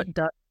 What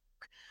does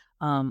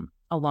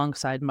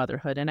alongside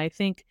motherhood? And I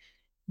think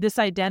this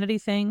identity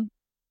thing,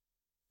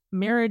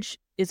 marriage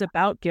is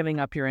about giving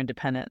up your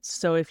independence.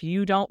 So if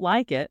you don't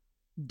like it,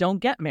 don't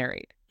get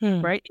married,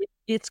 right?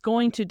 It's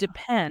going to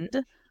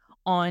depend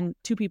on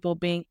two people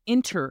being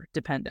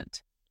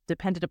interdependent,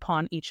 dependent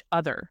upon each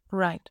other.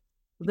 Right.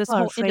 This People are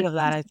whole afraid of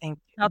that, I think.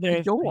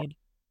 Very afraid.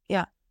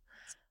 Yeah.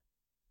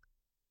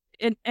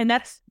 And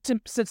that's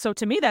so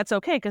to me that's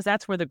okay, because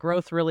that's where the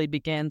growth really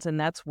begins, and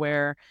that's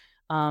where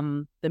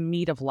the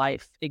meat of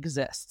life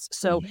exists.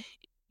 So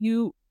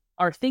you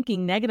are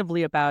thinking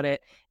negatively about it,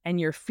 and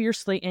you're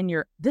fiercely in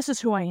your, this is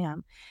who I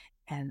am,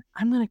 and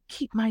I'm going to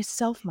keep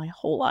myself my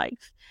whole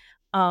life.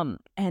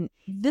 And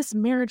this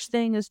marriage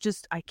thing is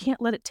just, I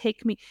can't let it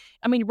take me.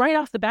 I mean, right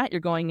off the bat,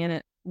 you're going in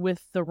it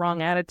with the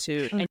wrong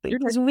attitude. And you're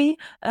Because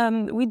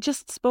just, we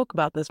just spoke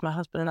about this, my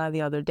husband and I,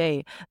 the other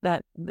day,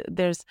 that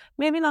there's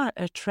maybe not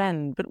a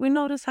trend, but we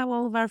notice how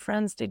all of our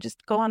friends, they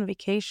just go on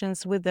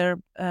vacations with their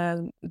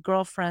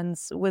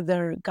girlfriends, with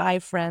their guy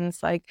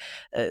friends, like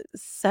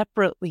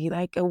separately,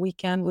 like a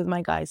weekend with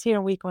my guys here,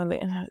 a weekend,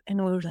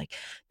 and we were like,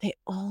 they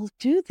all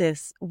do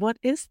this. What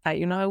is that?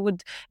 You know,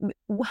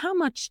 how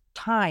much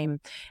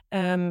time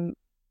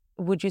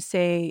would you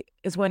say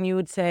is when you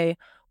would say,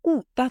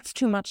 oh, that's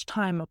too much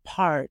time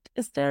apart?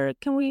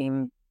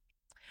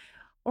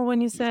 Or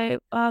when you say,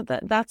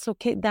 that's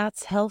okay,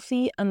 that's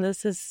healthy, and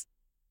this is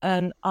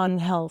an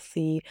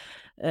unhealthy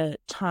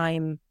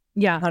time.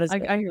 yeah, How does I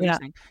it? hear what you're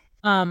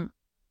saying.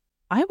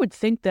 I would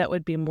think that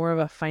would be more of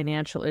a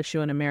financial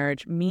issue in a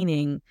marriage,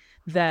 meaning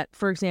that,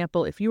 for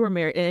example, if you were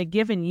married in a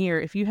given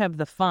year, if you have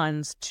the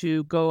funds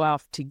to go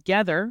off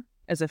together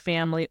as a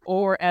family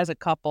or as a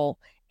couple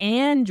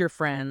and your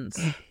friends,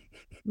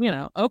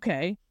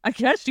 okay, I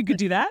guess you could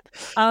do that.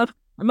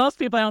 Most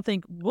people I don't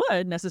think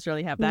would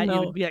necessarily have that. You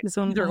would No, be like his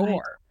own either right.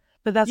 or.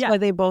 But that's Yeah, why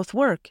they both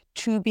work,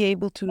 to be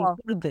able to well,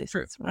 afford this,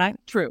 true, right?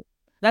 true.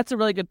 That's a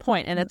really good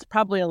point, and it's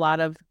probably a lot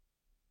of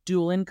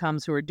dual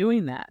incomes who are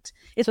doing that.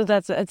 So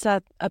it's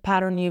a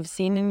pattern you've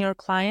seen in your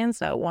clients,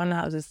 that one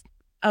has this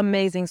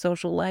amazing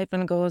social life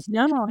and goes,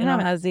 No, I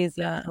haven't has these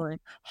actually,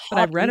 but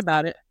I've read hobbies.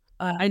 about it.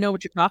 I know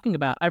what you're talking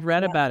about. I've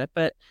read about it,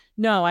 but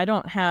no, I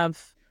don't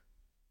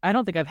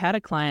think I've had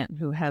a client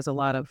who has a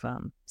lot of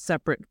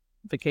separate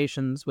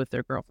vacations with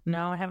their girlfriend.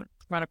 No, I haven't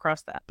run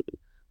across that.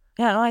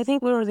 Yeah, no, I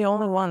think we were the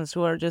only ones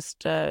who are just,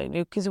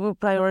 because we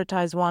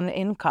prioritize one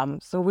income.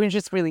 So we're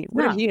just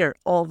we're here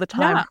all the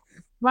time. Yeah,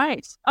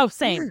 right. Oh,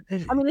 same.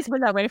 I mean, it's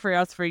been that way for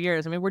us for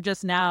years. I mean, we're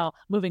just now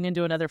moving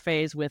into another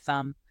phase with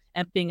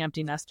being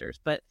empty nesters,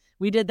 but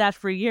we did that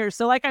for years.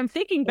 So like, I'm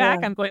thinking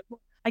back, I'm going,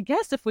 I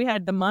guess if we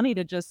had the money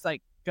to just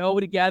like go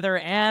together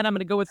and I'm going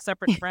to go with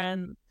separate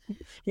friends,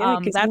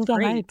 that's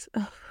great.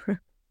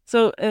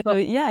 So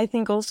I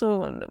think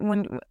also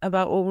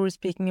about what we were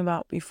speaking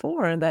about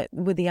before, that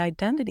with the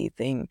identity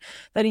thing,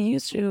 that it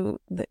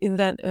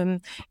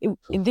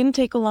didn't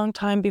take a long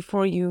time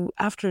before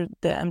after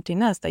the empty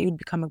nest, that you'd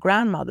become a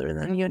grandmother, and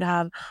then you'd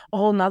have a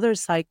whole nother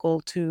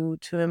cycle to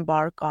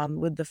embark on,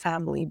 with the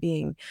family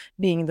being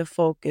the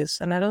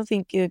focus. And I don't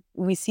think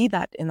we see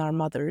that in our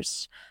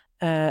mothers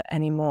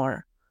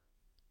anymore.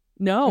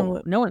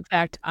 No. In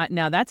fact,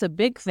 now that's a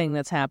big thing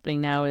that's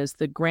happening now, is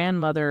the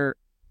grandmother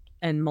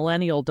and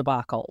millennial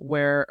debacle,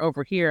 where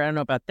over here, I don't know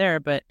about there,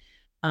 but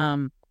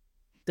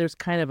there's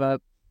kind of a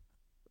not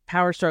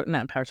power struggle,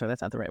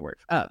 that's not the right word,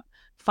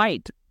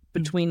 fight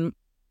between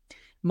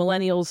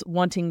millennials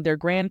wanting their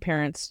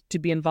grandparents to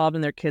be involved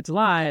in their kids'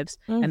 lives,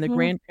 and the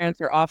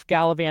grandparents are off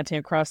gallivanting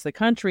across the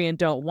country and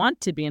don't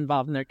want to be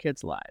involved in their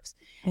kids' lives.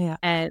 Yeah.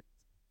 And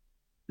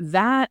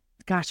that,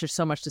 gosh, there's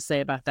so much to say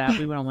about that.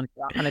 We don't want to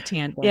go off on a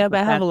tangent. Yeah, but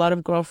I have a lot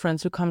of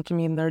girlfriends who come to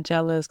me and they're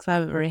jealous because I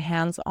have a very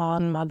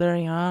hands-on mother,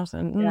 and oh,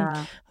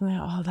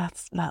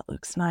 that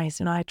looks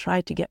nice. I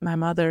tried to get my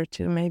mother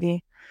to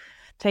maybe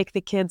take the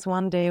kids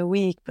one day a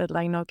week, but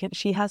like, no,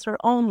 she has her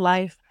own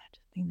life. I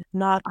just think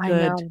not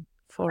good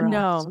for us.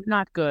 No,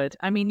 not good.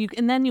 I mean,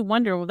 and then you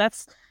wonder, well,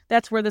 that's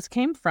where this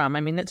came from.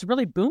 I mean, it's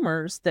really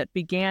boomers that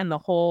began the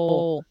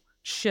whole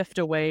shift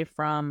away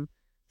from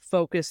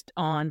focused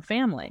on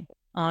family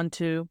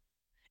onto.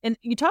 And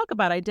you talk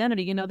about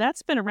identity,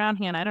 that's been around,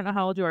 Hannah. I don't know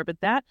how old you are,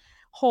 but that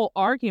whole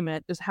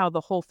argument is how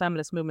the whole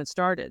feminist movement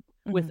started,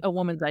 with a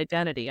woman's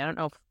identity. I don't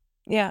know if,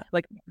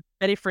 like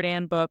Betty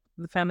Friedan book,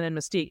 The Feminine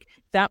Mystique,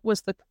 that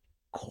was the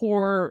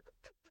core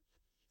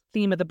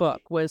theme of the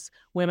book, was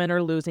women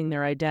are losing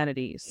their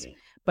identities.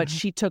 But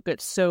she took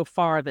it so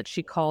far that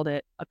she called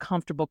it a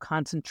comfortable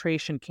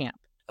concentration camp.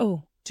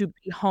 Oh, to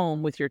be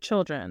home with your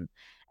children.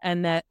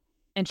 And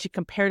she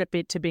compared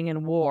it to being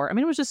in war. I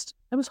mean,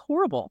 it was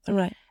horrible.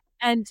 Right.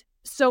 And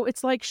so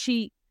it's like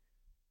she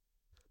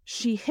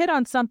hit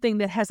on something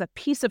that has a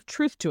piece of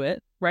truth to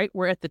it, right?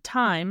 Where at the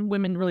time,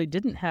 women really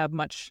didn't have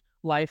much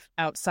life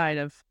outside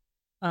of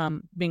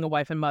being a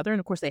wife and mother.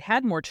 And of course, they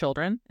had more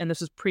children, and this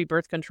was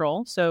pre-birth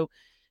control. So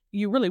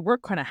you really were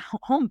kind of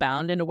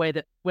homebound in a way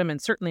that women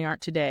certainly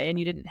aren't today. And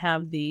you didn't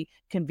have the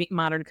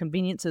modern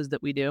conveniences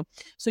that we do.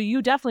 So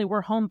you definitely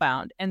were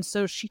homebound. And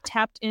so she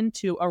tapped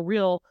into a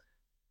real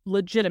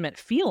legitimate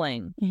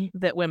feeling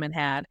that women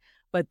had,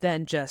 but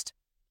then just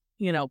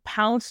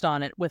pounced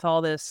on it with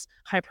all this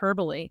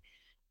hyperbole,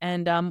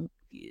 and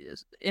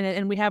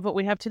we have what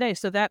we have today.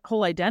 So that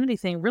whole identity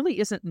thing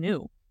really isn't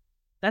new.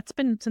 That's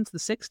been since the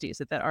 60s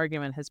that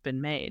argument has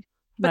been made.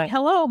 But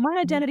hello, my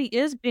identity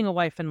is being a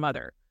wife and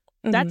mother.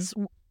 That's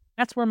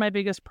where my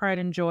biggest pride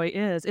and joy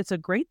is. It's a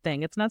great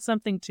thing. It's not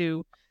something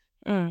to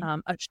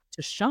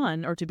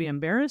shun or to be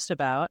embarrassed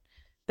about.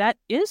 That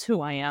is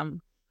who I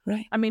am.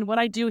 Right. I mean, what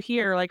I do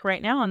here, like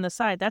right now on the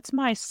side, that's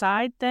my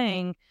side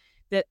thing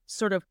that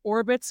sort of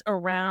orbits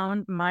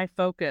around my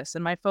focus.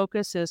 And my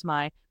focus is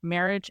my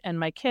marriage and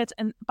my kids.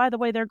 And by the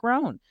way, they're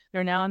grown.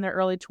 They're now in their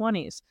early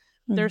 20s.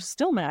 They're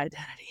still my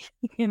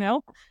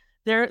identity,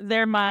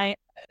 They're my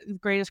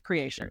greatest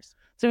creations.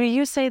 So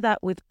you say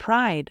that with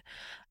pride,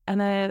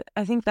 and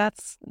I think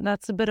that's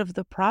a bit of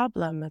the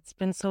problem. It's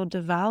been so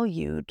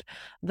devalued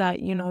that,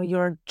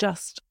 you're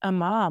just a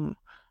mom.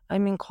 I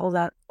mean, call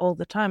that all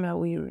the time.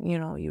 How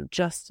you're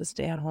just a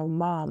stay-at-home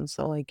mom,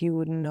 so like you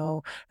wouldn't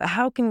know.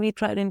 How can we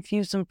try to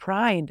infuse some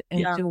pride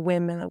into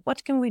women?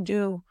 What can we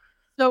do?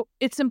 So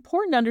it's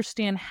important to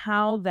understand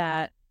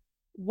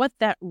what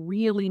that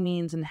really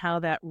means and how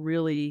that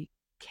really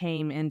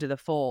came into the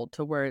fold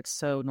to where it's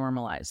so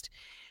normalized.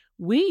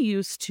 We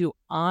used to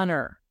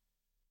honor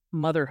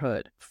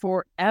motherhood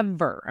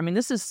forever. I mean,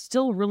 this is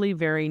still really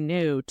very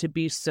new to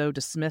be so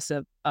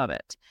dismissive of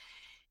it.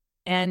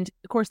 And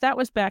of course, that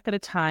was back at a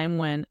time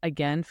when,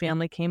 again,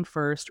 family came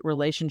first.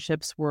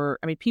 Relationships were,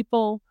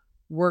 people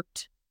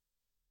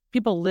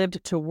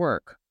lived to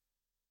work.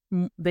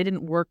 They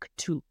didn't work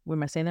to,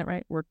 am I saying that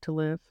right? Work to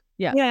live?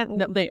 Yeah.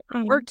 No, they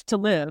worked to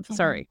live.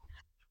 Sorry.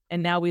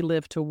 And now we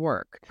live to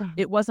work.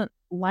 It wasn't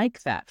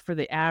like that for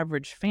the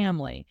average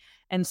family.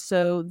 And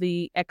so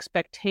the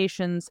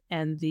expectations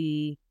and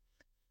the,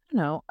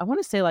 I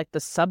want to say like the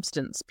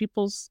substance,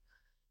 people's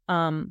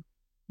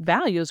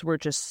values were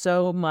just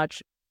so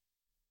much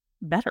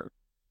better.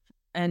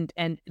 And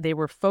they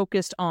were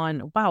focused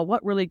on, wow,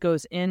 what really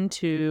goes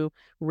into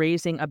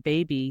raising a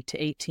baby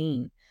to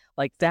 18?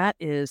 Like that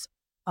is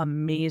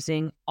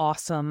amazing,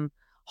 awesome,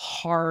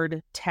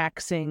 hard,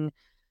 taxing,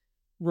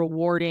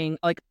 rewarding,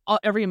 like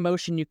every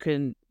emotion you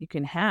can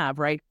have,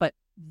 right? But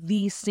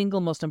the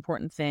single most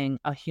important thing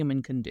a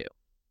human can do.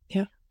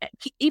 Yeah.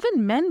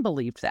 Even men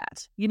believed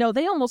that.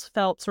 They almost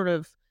felt sort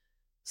of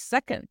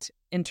second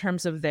in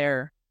terms of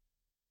their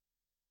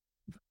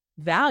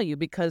value,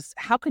 because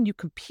how can you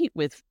compete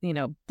with,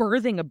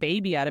 birthing a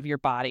baby out of your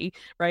body,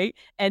 right?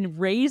 And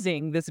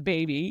raising this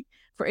baby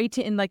for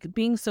 18 and like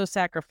being so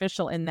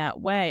sacrificial in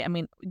that way. I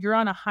mean, you're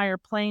on a higher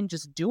plane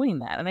just doing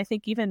that. And I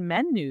think even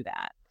men knew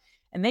that.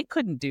 And they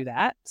couldn't do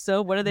that.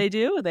 So what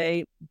do?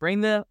 They bring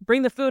the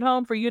food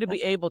home for you to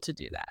be able to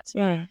do that.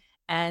 Yeah.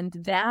 And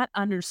that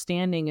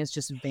understanding is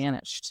just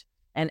vanished.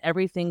 And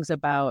everything's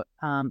about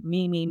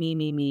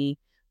me.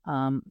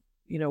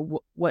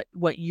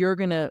 What you're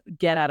going to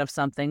get out of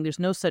something. There's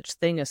no such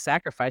thing as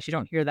sacrifice. You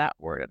don't hear that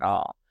word at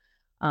all.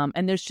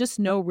 And there's just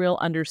no real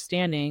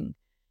understanding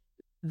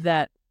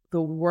that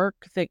the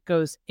work that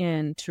goes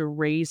into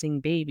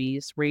raising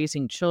babies,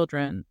 raising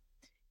children,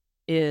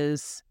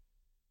 is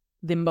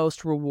the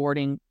most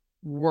rewarding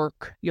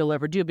work you'll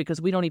ever do, because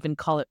we don't even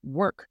call it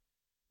work,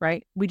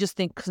 right? We just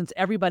think since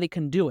everybody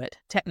can do it,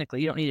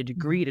 technically, you don't need a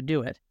degree to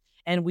do it.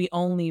 And we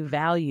only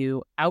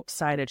value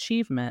outside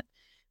achievement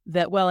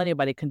that, well,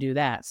 anybody can do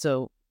that.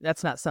 So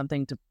that's not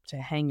something to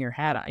hang your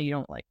hat on. You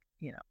don't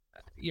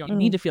you don't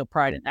need to feel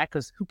pride in that,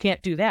 because who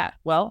can't do that?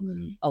 Well,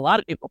 a lot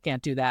of people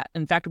can't do that.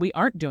 In fact, we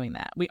aren't doing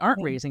that. We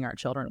aren't raising our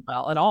children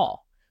well at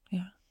all.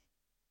 Yeah.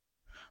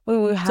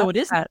 Well, we have so it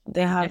is.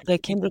 They have the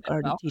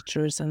kindergarten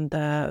teachers and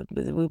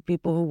the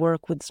people who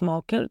work with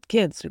small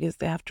kids, because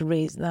they have to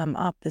raise them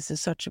up. This is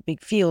such a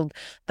big field.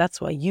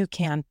 That's why you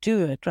can't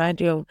do it, right?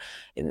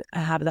 I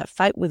have that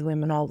fight with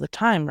women all the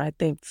time, right?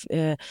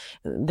 They're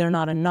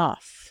not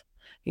enough.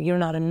 You're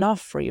not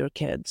enough for your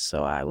kids.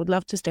 So I would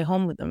love to stay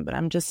home with them, but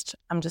I'm just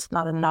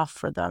not enough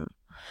for them,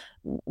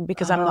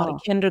 because I'm not a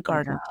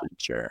kindergarten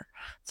teacher.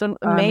 So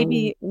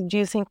maybe, do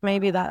you think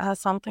maybe that has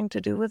something to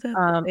do with it?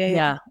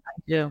 Yeah,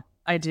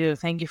 I do.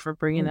 Thank you for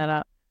bringing that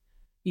up.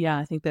 Yeah,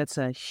 I think that's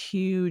a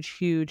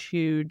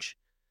huge,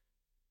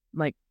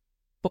 like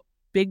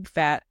big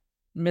fat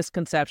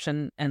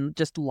misconception and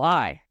just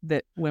lie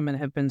that women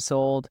have been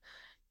sold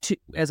to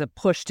as a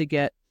push to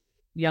get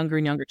younger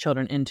and younger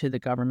children into the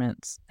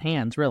government's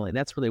hands. Really,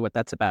 that's really what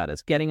that's about,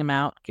 is getting them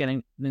out,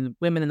 getting the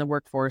women in the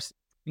workforce,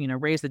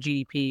 raise the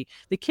GDP.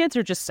 The kids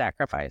are just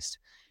sacrificed.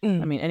 I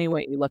mean, any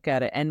way you look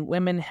at it. And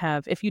women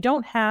have, if you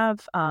don't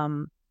have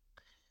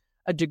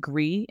a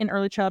degree in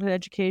early childhood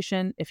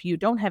education, if you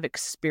don't have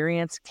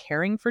experience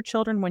caring for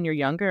children when you're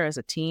younger, as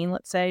a teen,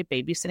 let's say,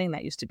 babysitting,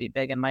 that used to be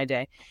big in my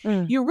day,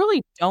 you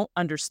really don't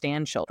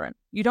understand children.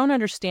 You don't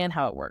understand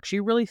how it works.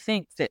 You really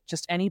think that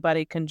just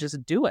anybody can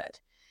just do it.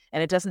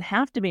 And it doesn't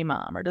have to be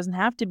mom, or it doesn't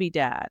have to be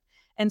dad.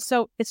 And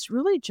so it's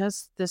really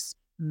just this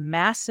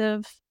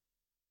massive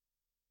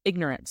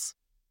ignorance,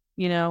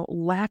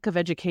 lack of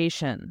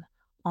education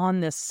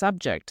on this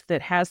subject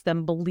that has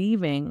them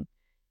believing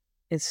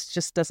it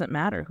just doesn't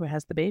matter who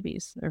has the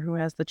babies or who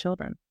has the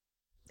children.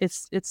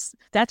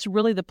 That's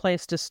really the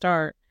place to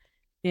start,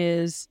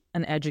 is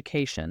an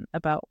education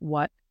about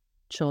what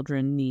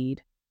children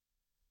need,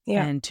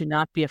 and to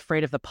not be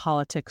afraid of the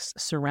politics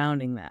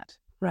surrounding that.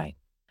 Right.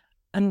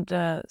 And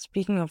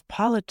speaking of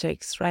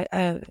politics, right,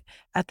 at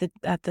the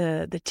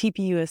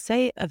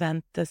TPUSA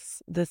event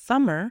this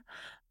summer,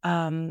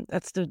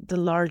 that's the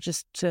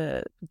largest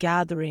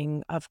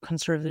gathering of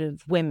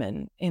conservative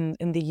women in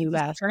the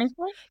U.S.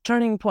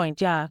 Turning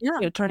Point, yeah.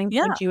 Turning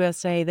Point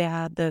USA. They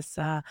had this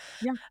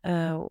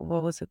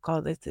what was it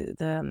called? It's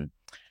the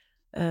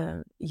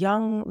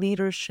young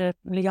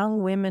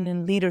women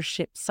in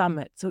leadership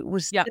summit. So it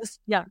was just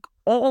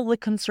all the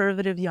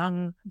conservative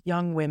young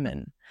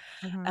women,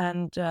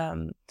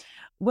 and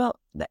Well,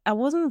 I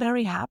wasn't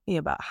very happy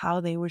about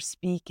how they were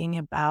speaking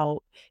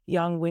about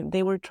young women.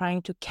 They were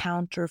trying to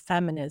counter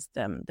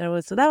feminism.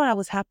 So that one I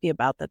was happy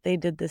about, that they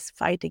did this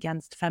fight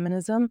against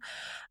feminism.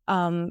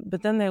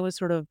 But then they were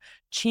sort of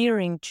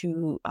cheering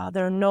to,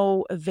 there are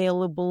no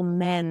available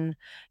men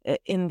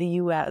in the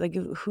U.S. Like,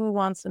 who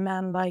wants a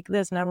man like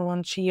this? And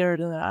everyone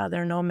cheered.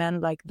 There are no men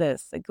like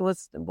this. Like, it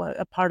was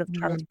a part of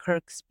Charlie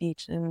Kirk's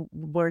speech and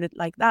worded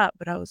like that.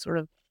 But I was sort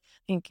of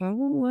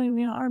thinking,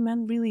 well, are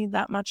men really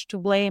that much to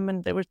blame?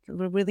 And they were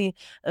really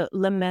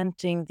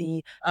lamenting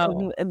the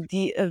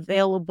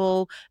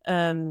available,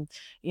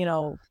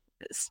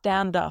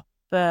 stand up,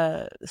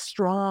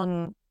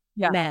 strong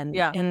men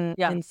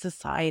in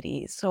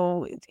society.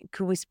 So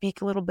could we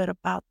speak a little bit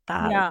about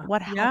that? Yeah.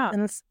 What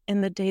happens in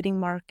the dating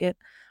market?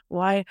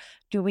 Why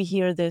do we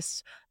hear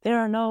this? There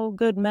are no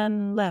good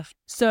men left.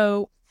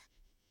 So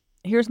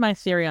here's my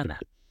theory on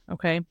that.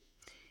 Okay.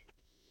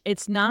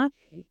 It's not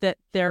that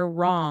they're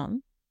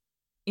wrong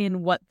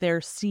in what they're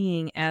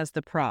seeing as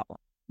the problem,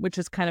 which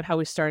is kind of how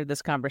we started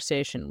this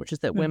conversation, which is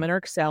that women are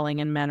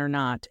excelling and men are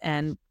not.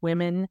 And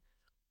women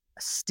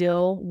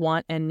still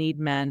want and need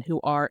men who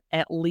are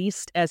at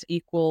least as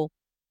equal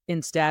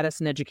in status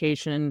and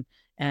education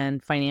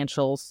and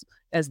financials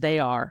as they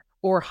are,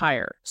 or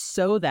higher,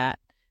 so that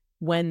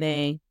when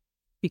they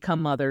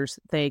become mothers,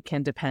 they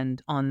can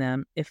depend on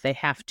them if they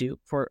have to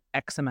for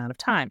X amount of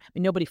time. I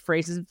mean, nobody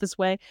phrases it this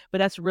way, but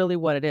that's really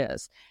what it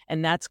is.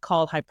 And that's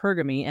called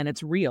hypergamy, and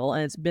it's real,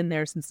 and it's been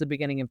there since the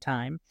beginning of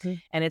time.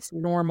 And it's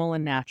normal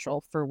and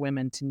natural for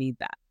women to need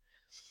that.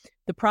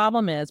 The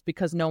problem is,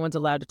 because no one's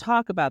allowed to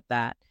talk about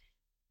that,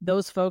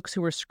 those folks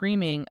who are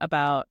screaming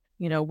about,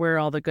 where are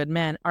all the good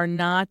men, are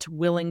not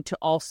willing to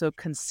also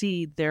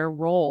concede their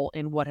role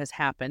in what has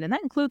happened. And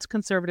that includes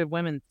conservative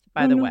women,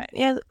 by the way.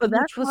 Yeah, so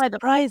that was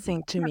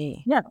surprising to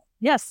me. Yeah,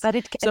 yes. That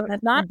it so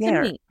not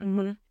there. To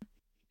me.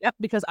 Yep,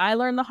 because I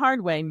learned the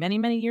hard way many,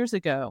 many years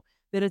ago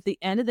that at the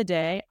end of the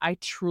day, I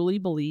truly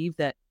believe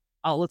that,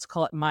 let's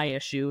call it my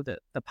issue,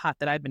 the pot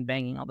that I've been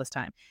banging all this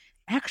time,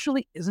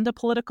 actually isn't a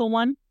political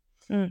one.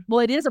 Well,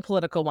 it is a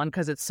political one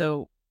because it's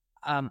so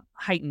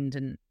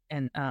heightened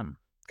and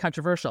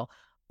controversial,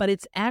 but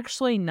it's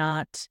actually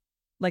not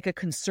like a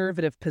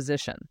conservative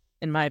position,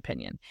 in my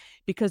opinion,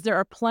 because there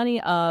are plenty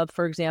of,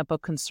 for example,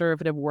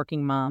 conservative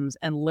working moms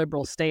and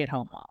liberal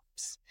stay-at-home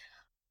moms.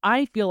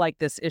 I feel like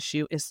this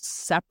issue is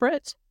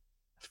separate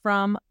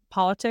from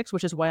politics,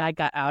 which is why I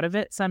got out of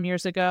it some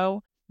years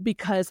ago,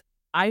 because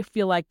I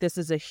feel like this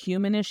is a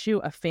human issue,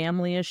 a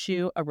family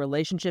issue, a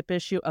relationship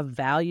issue, a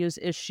values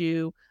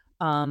issue.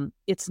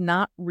 It's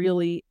not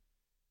really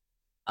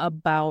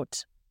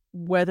about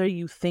whether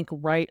you think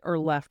right or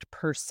left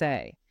per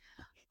se.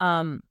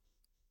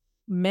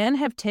 Men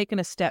have taken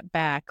a step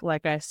back,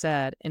 like I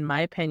said, in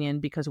my opinion,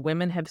 because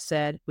women have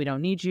said, we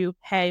don't need you.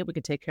 Hey, we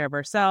can take care of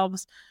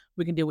ourselves.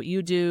 We can do what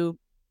you do.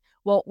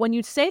 Well, when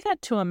you say that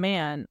to a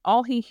man,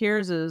 all he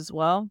hears is,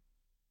 well,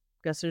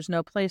 guess there's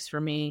no place for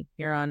me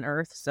here on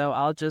earth. So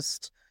I'll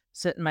just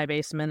sit in my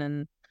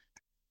basement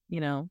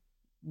and,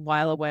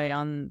 while away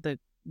on the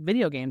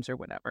video games or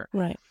whatever.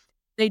 Right.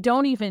 They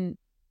don't even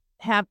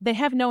they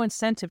have no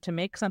incentive to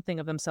make something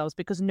of themselves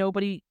because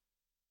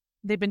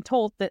they've been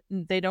told that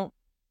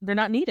they're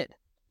not needed.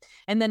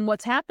 And then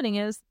what's happening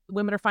is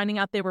women are finding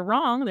out they were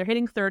wrong. They're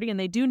hitting 30 and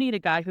they do need a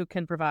guy who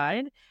can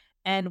provide.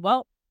 And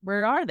well,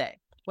 where are they?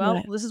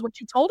 Well, This is what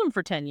you told them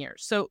for 10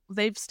 years. So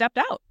they've stepped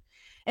out.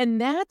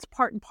 And that's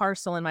part and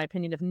parcel, in my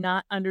opinion, of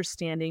not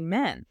understanding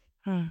men.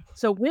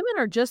 So women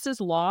are just as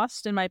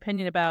lost, in my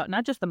opinion, about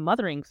not just the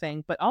mothering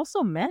thing, but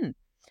also men.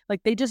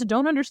 Like, they just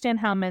don't understand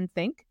how men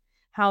think,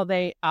 how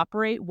they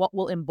operate, what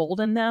will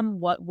embolden them,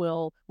 what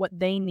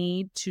they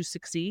need to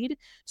succeed.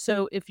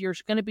 So if you're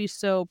going to be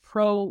so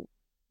pro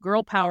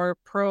girl power,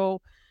 pro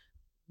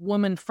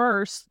woman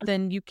first,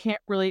 then you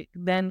can't really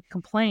then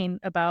complain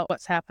about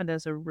what's happened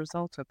as a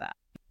result of that.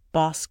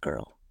 Boss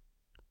girl.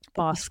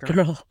 And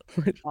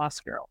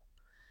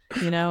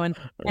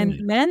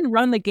men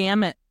run the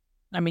gamut.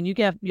 I mean, you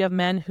have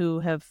men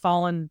who have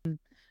fallen,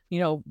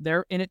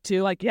 they're in it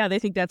too. Like, yeah, they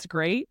think that's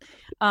great.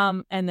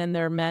 And then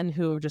there are men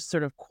who are just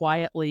sort of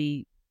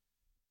quietly,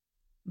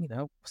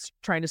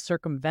 trying to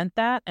circumvent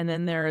that. And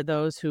then there are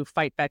those who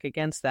fight back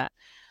against that.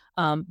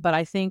 But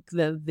I think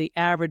the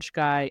average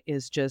guy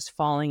is just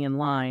falling in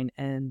line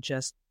and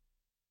just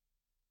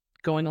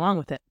going along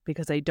with it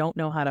because they don't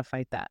know how to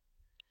fight that.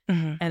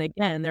 And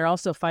again, they're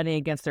also fighting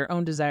against their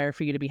own desire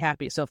for you to be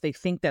happy. So if they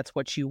think that's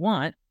what you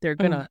want, they're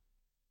going to,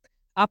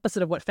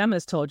 opposite of what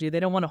feminists told you, they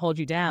don't want to hold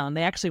you down.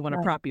 They actually want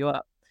to prop you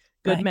up.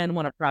 Good men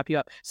want to prop you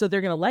up. So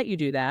they're going to let you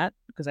do that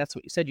because that's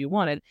what you said you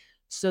wanted.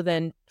 So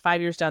then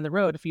 5 years down the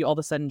road, if you all of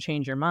a sudden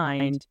change your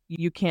mind,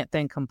 you can't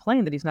then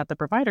complain that he's not the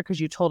provider because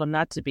you told him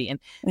not to be. And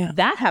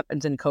that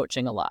happens in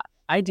coaching a lot.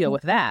 I deal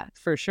with that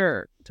for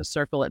sure, to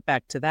circle it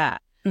back to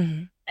that.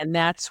 And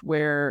that's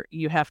where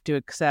you have to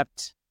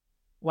accept,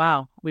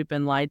 wow, we've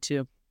been lied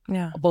to.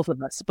 Yeah. Both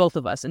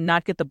of us, and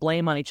not get the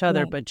blame on each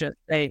other, but just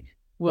say,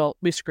 well,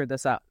 we screwed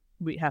this up.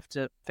 We have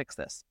to fix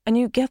this. And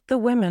you get the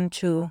women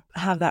to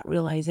have that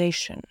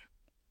realization.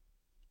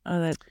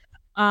 That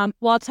Well,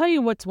 I'll tell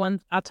you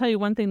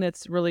one thing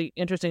that's really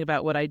interesting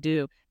about what I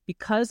do.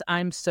 Because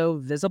I'm so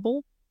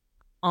visible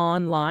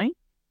online,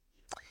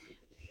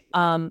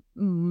 9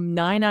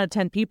 out of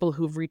 10 people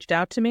who've reached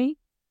out to me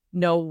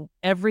know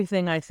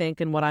everything I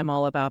think and what I'm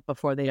all about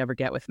before they ever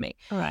get with me.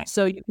 right.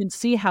 So you can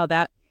see how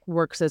that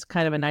works as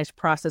kind of a nice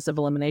process of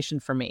elimination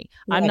for me.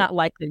 I'm Right. not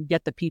likely to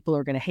get the people who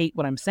are going to hate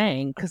what I'm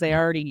saying because they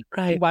already,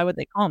 Right. why would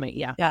they call me?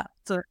 Yeah. Yeah.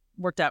 So it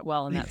worked out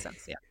well in that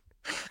sense. Yeah.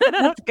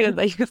 That's good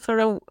that you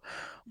sort of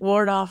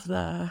ward off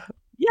the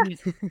Yeah.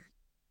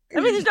 I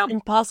mean, there's no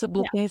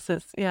impossible yeah.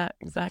 cases. Yeah,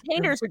 exactly.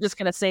 Haters are just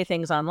going to say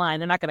things online.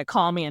 They're not going to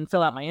call me and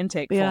fill out my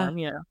intake form,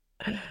 you know.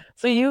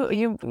 So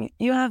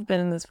you have been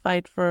in this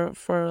fight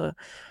for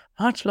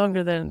much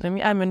longer than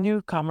me. I'm a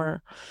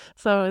newcomer.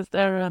 So is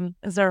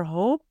there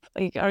hope?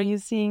 Like, are you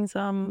seeing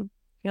some,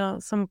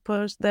 some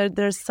push?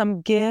 There's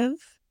some give?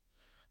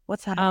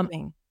 What's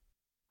happening?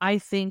 I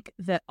think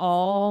that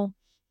all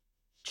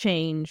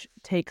change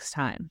takes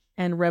time,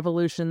 and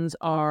revolutions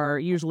are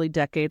usually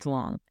decades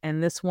long.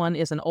 And this one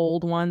is an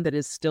old one that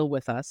is still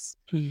with us,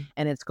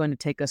 and it's going to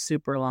take a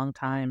super long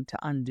time to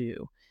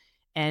undo.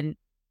 And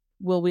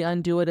will we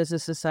undo it as a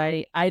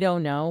society? I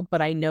don't know,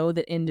 but I know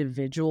that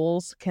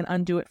individuals can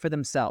undo it for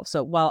themselves.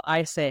 So while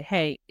I say,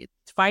 hey,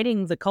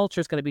 fighting the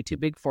culture is going to be too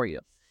big for you,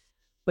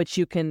 but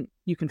you can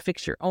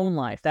fix your own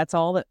life. That's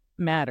all that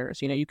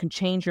matters. You can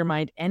change your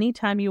mind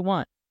anytime you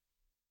want.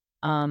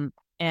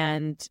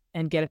 And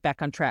get it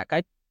back on track.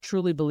 I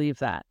truly believe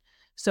that.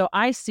 So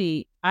I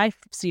see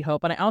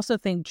hope. And I also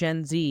think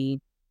Gen Z,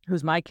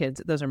 who's my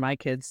kids, those are my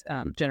kids'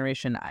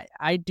 generation,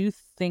 I do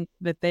think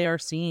that they are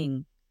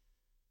seeing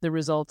the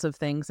results of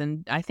things.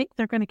 And I think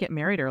they're going to get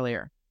married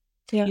earlier.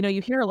 Yeah.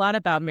 You hear a lot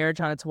about marriage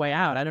on its way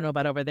out. I don't know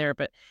about over there,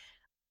 but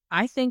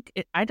I think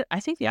I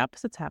think the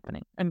opposite's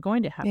happening and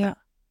going to happen. Yeah.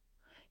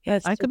 Yeah,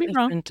 I could be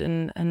wrong.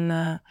 And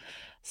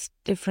it's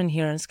different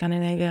here in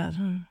Scandinavia.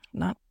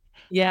 Not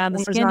Yeah, the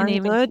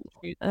Scandinavian.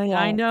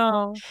 I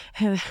know.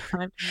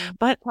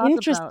 But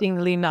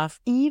interestingly enough,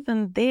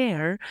 even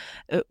there,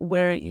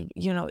 where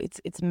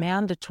it's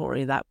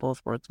mandatory that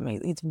both works,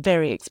 it's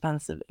very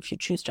expensive if you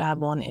choose to have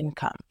one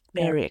income.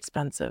 Very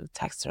expensive.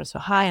 Taxes are so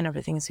high, and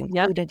everything is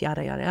included.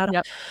 Yada yada yada.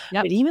 Yep.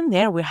 But even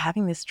there, we're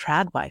having this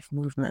trad wife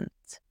movement.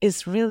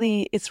 It's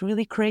really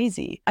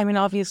crazy. I mean,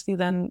 obviously,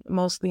 then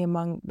mostly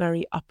among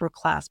very upper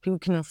class people who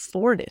can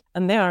afford it,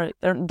 and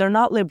they're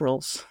not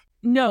liberals.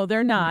 No,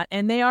 they're not.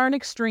 And they are an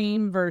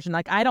extreme version.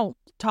 Like, I don't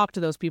talk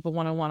to those people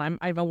one-on-one.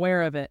 I'm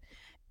aware of it.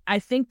 I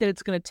think that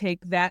it's going to take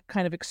that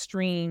kind of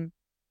extreme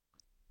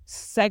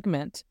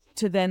segment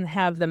to then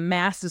have the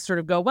masses sort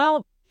of go,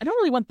 well, I don't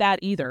really want that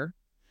either,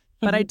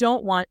 but I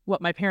don't want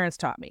what my parents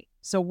taught me.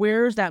 So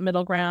where's that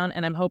middle ground?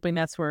 And I'm hoping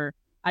that's where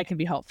I can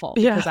be helpful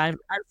because I'm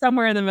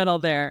somewhere in the middle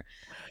there.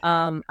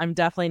 I'm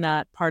definitely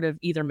not part of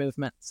either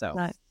movement. So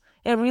right.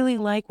 I really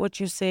like what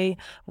you say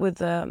with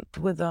the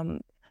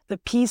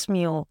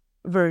piecemeal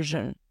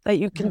version, that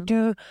you can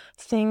do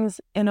things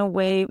in a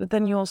way, but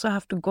then you also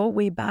have to go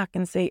way back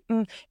and say,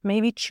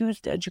 maybe choose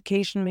the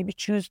education, maybe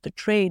choose the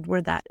trade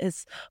where that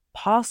is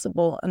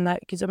possible. And that,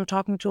 because I'm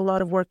talking to a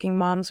lot of working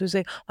moms who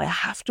say, well, I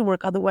have to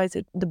work, otherwise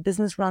the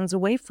business runs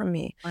away from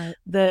me. Right.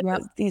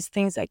 These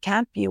things that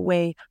can't be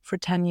away for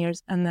 10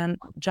 years and then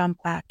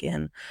jump back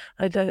in.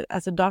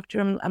 As a doctor,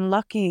 I'm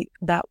lucky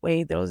that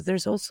way.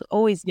 There's also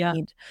always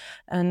need.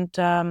 And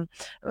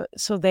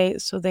so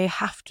they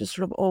have to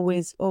sort of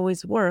always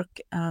work.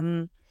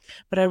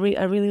 But I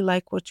really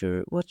like what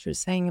you're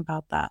saying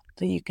about that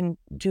you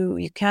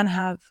can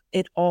have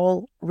it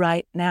all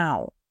right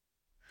now.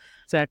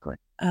 Exactly.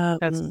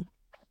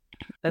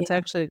 That's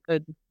actually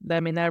good. I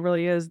mean, that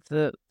really is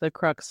the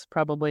crux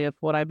probably of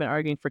what I've been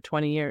arguing for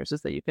 20 years,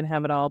 is that you can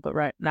have it all, but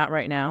not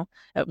right now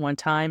at one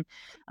time.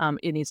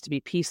 It needs to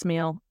be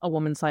piecemeal. A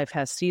woman's life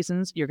has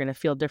seasons. You're going to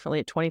feel differently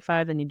at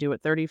 25 than you do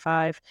at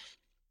 35.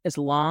 As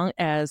long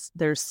as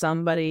there's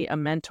somebody, a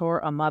mentor,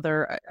 a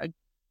mother, a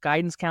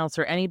guidance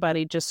counselor,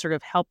 anybody just sort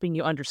of helping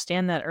you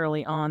understand that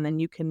early on, then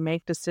you can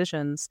make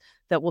decisions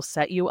that will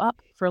set you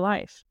up for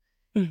life.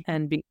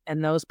 And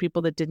those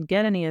people that didn't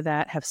get any of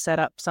that have set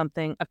up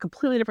a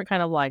completely different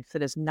kind of life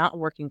that is not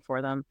working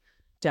for them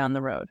down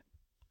the road.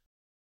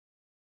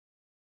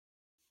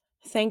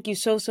 Thank you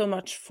so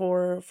much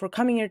for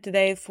coming here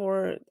today,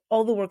 for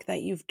all the work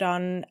that you've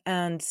done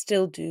and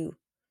still do.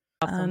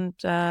 Awesome.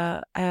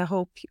 And I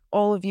hope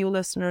all of you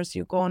listeners,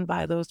 you go and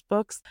buy those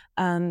books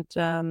and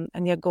go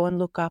and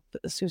look up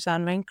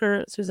Suzanne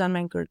Venker,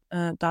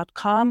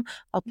 SuzanneVenker.com.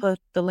 I'll put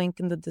the link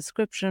in the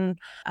description.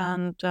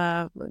 And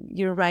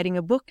you're writing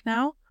a book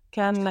now.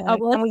 Can we have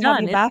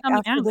you back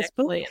after this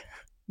book?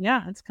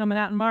 Yeah, it's coming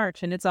out in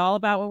March, and it's all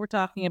about what we're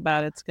talking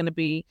about. It's going to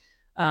be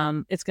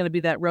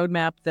that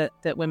roadmap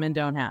that women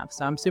don't have.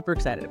 So I'm super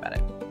excited about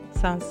it.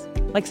 Sounds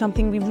like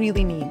something we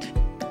really need.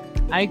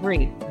 I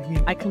agree.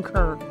 I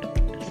concur.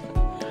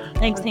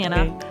 Thanks,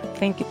 Hannah.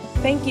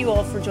 Thank you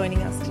all for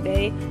joining us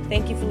today.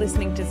 Thank you for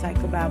listening to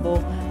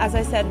Psychobabble. As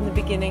I said in the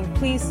beginning,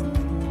 please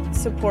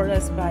support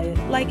us by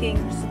liking,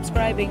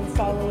 subscribing,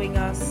 following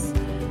us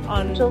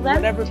on Until then,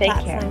 whatever take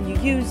platform care.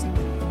 you use.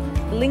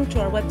 The link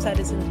to our website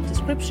is in the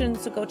description,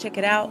 so go check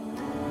it out.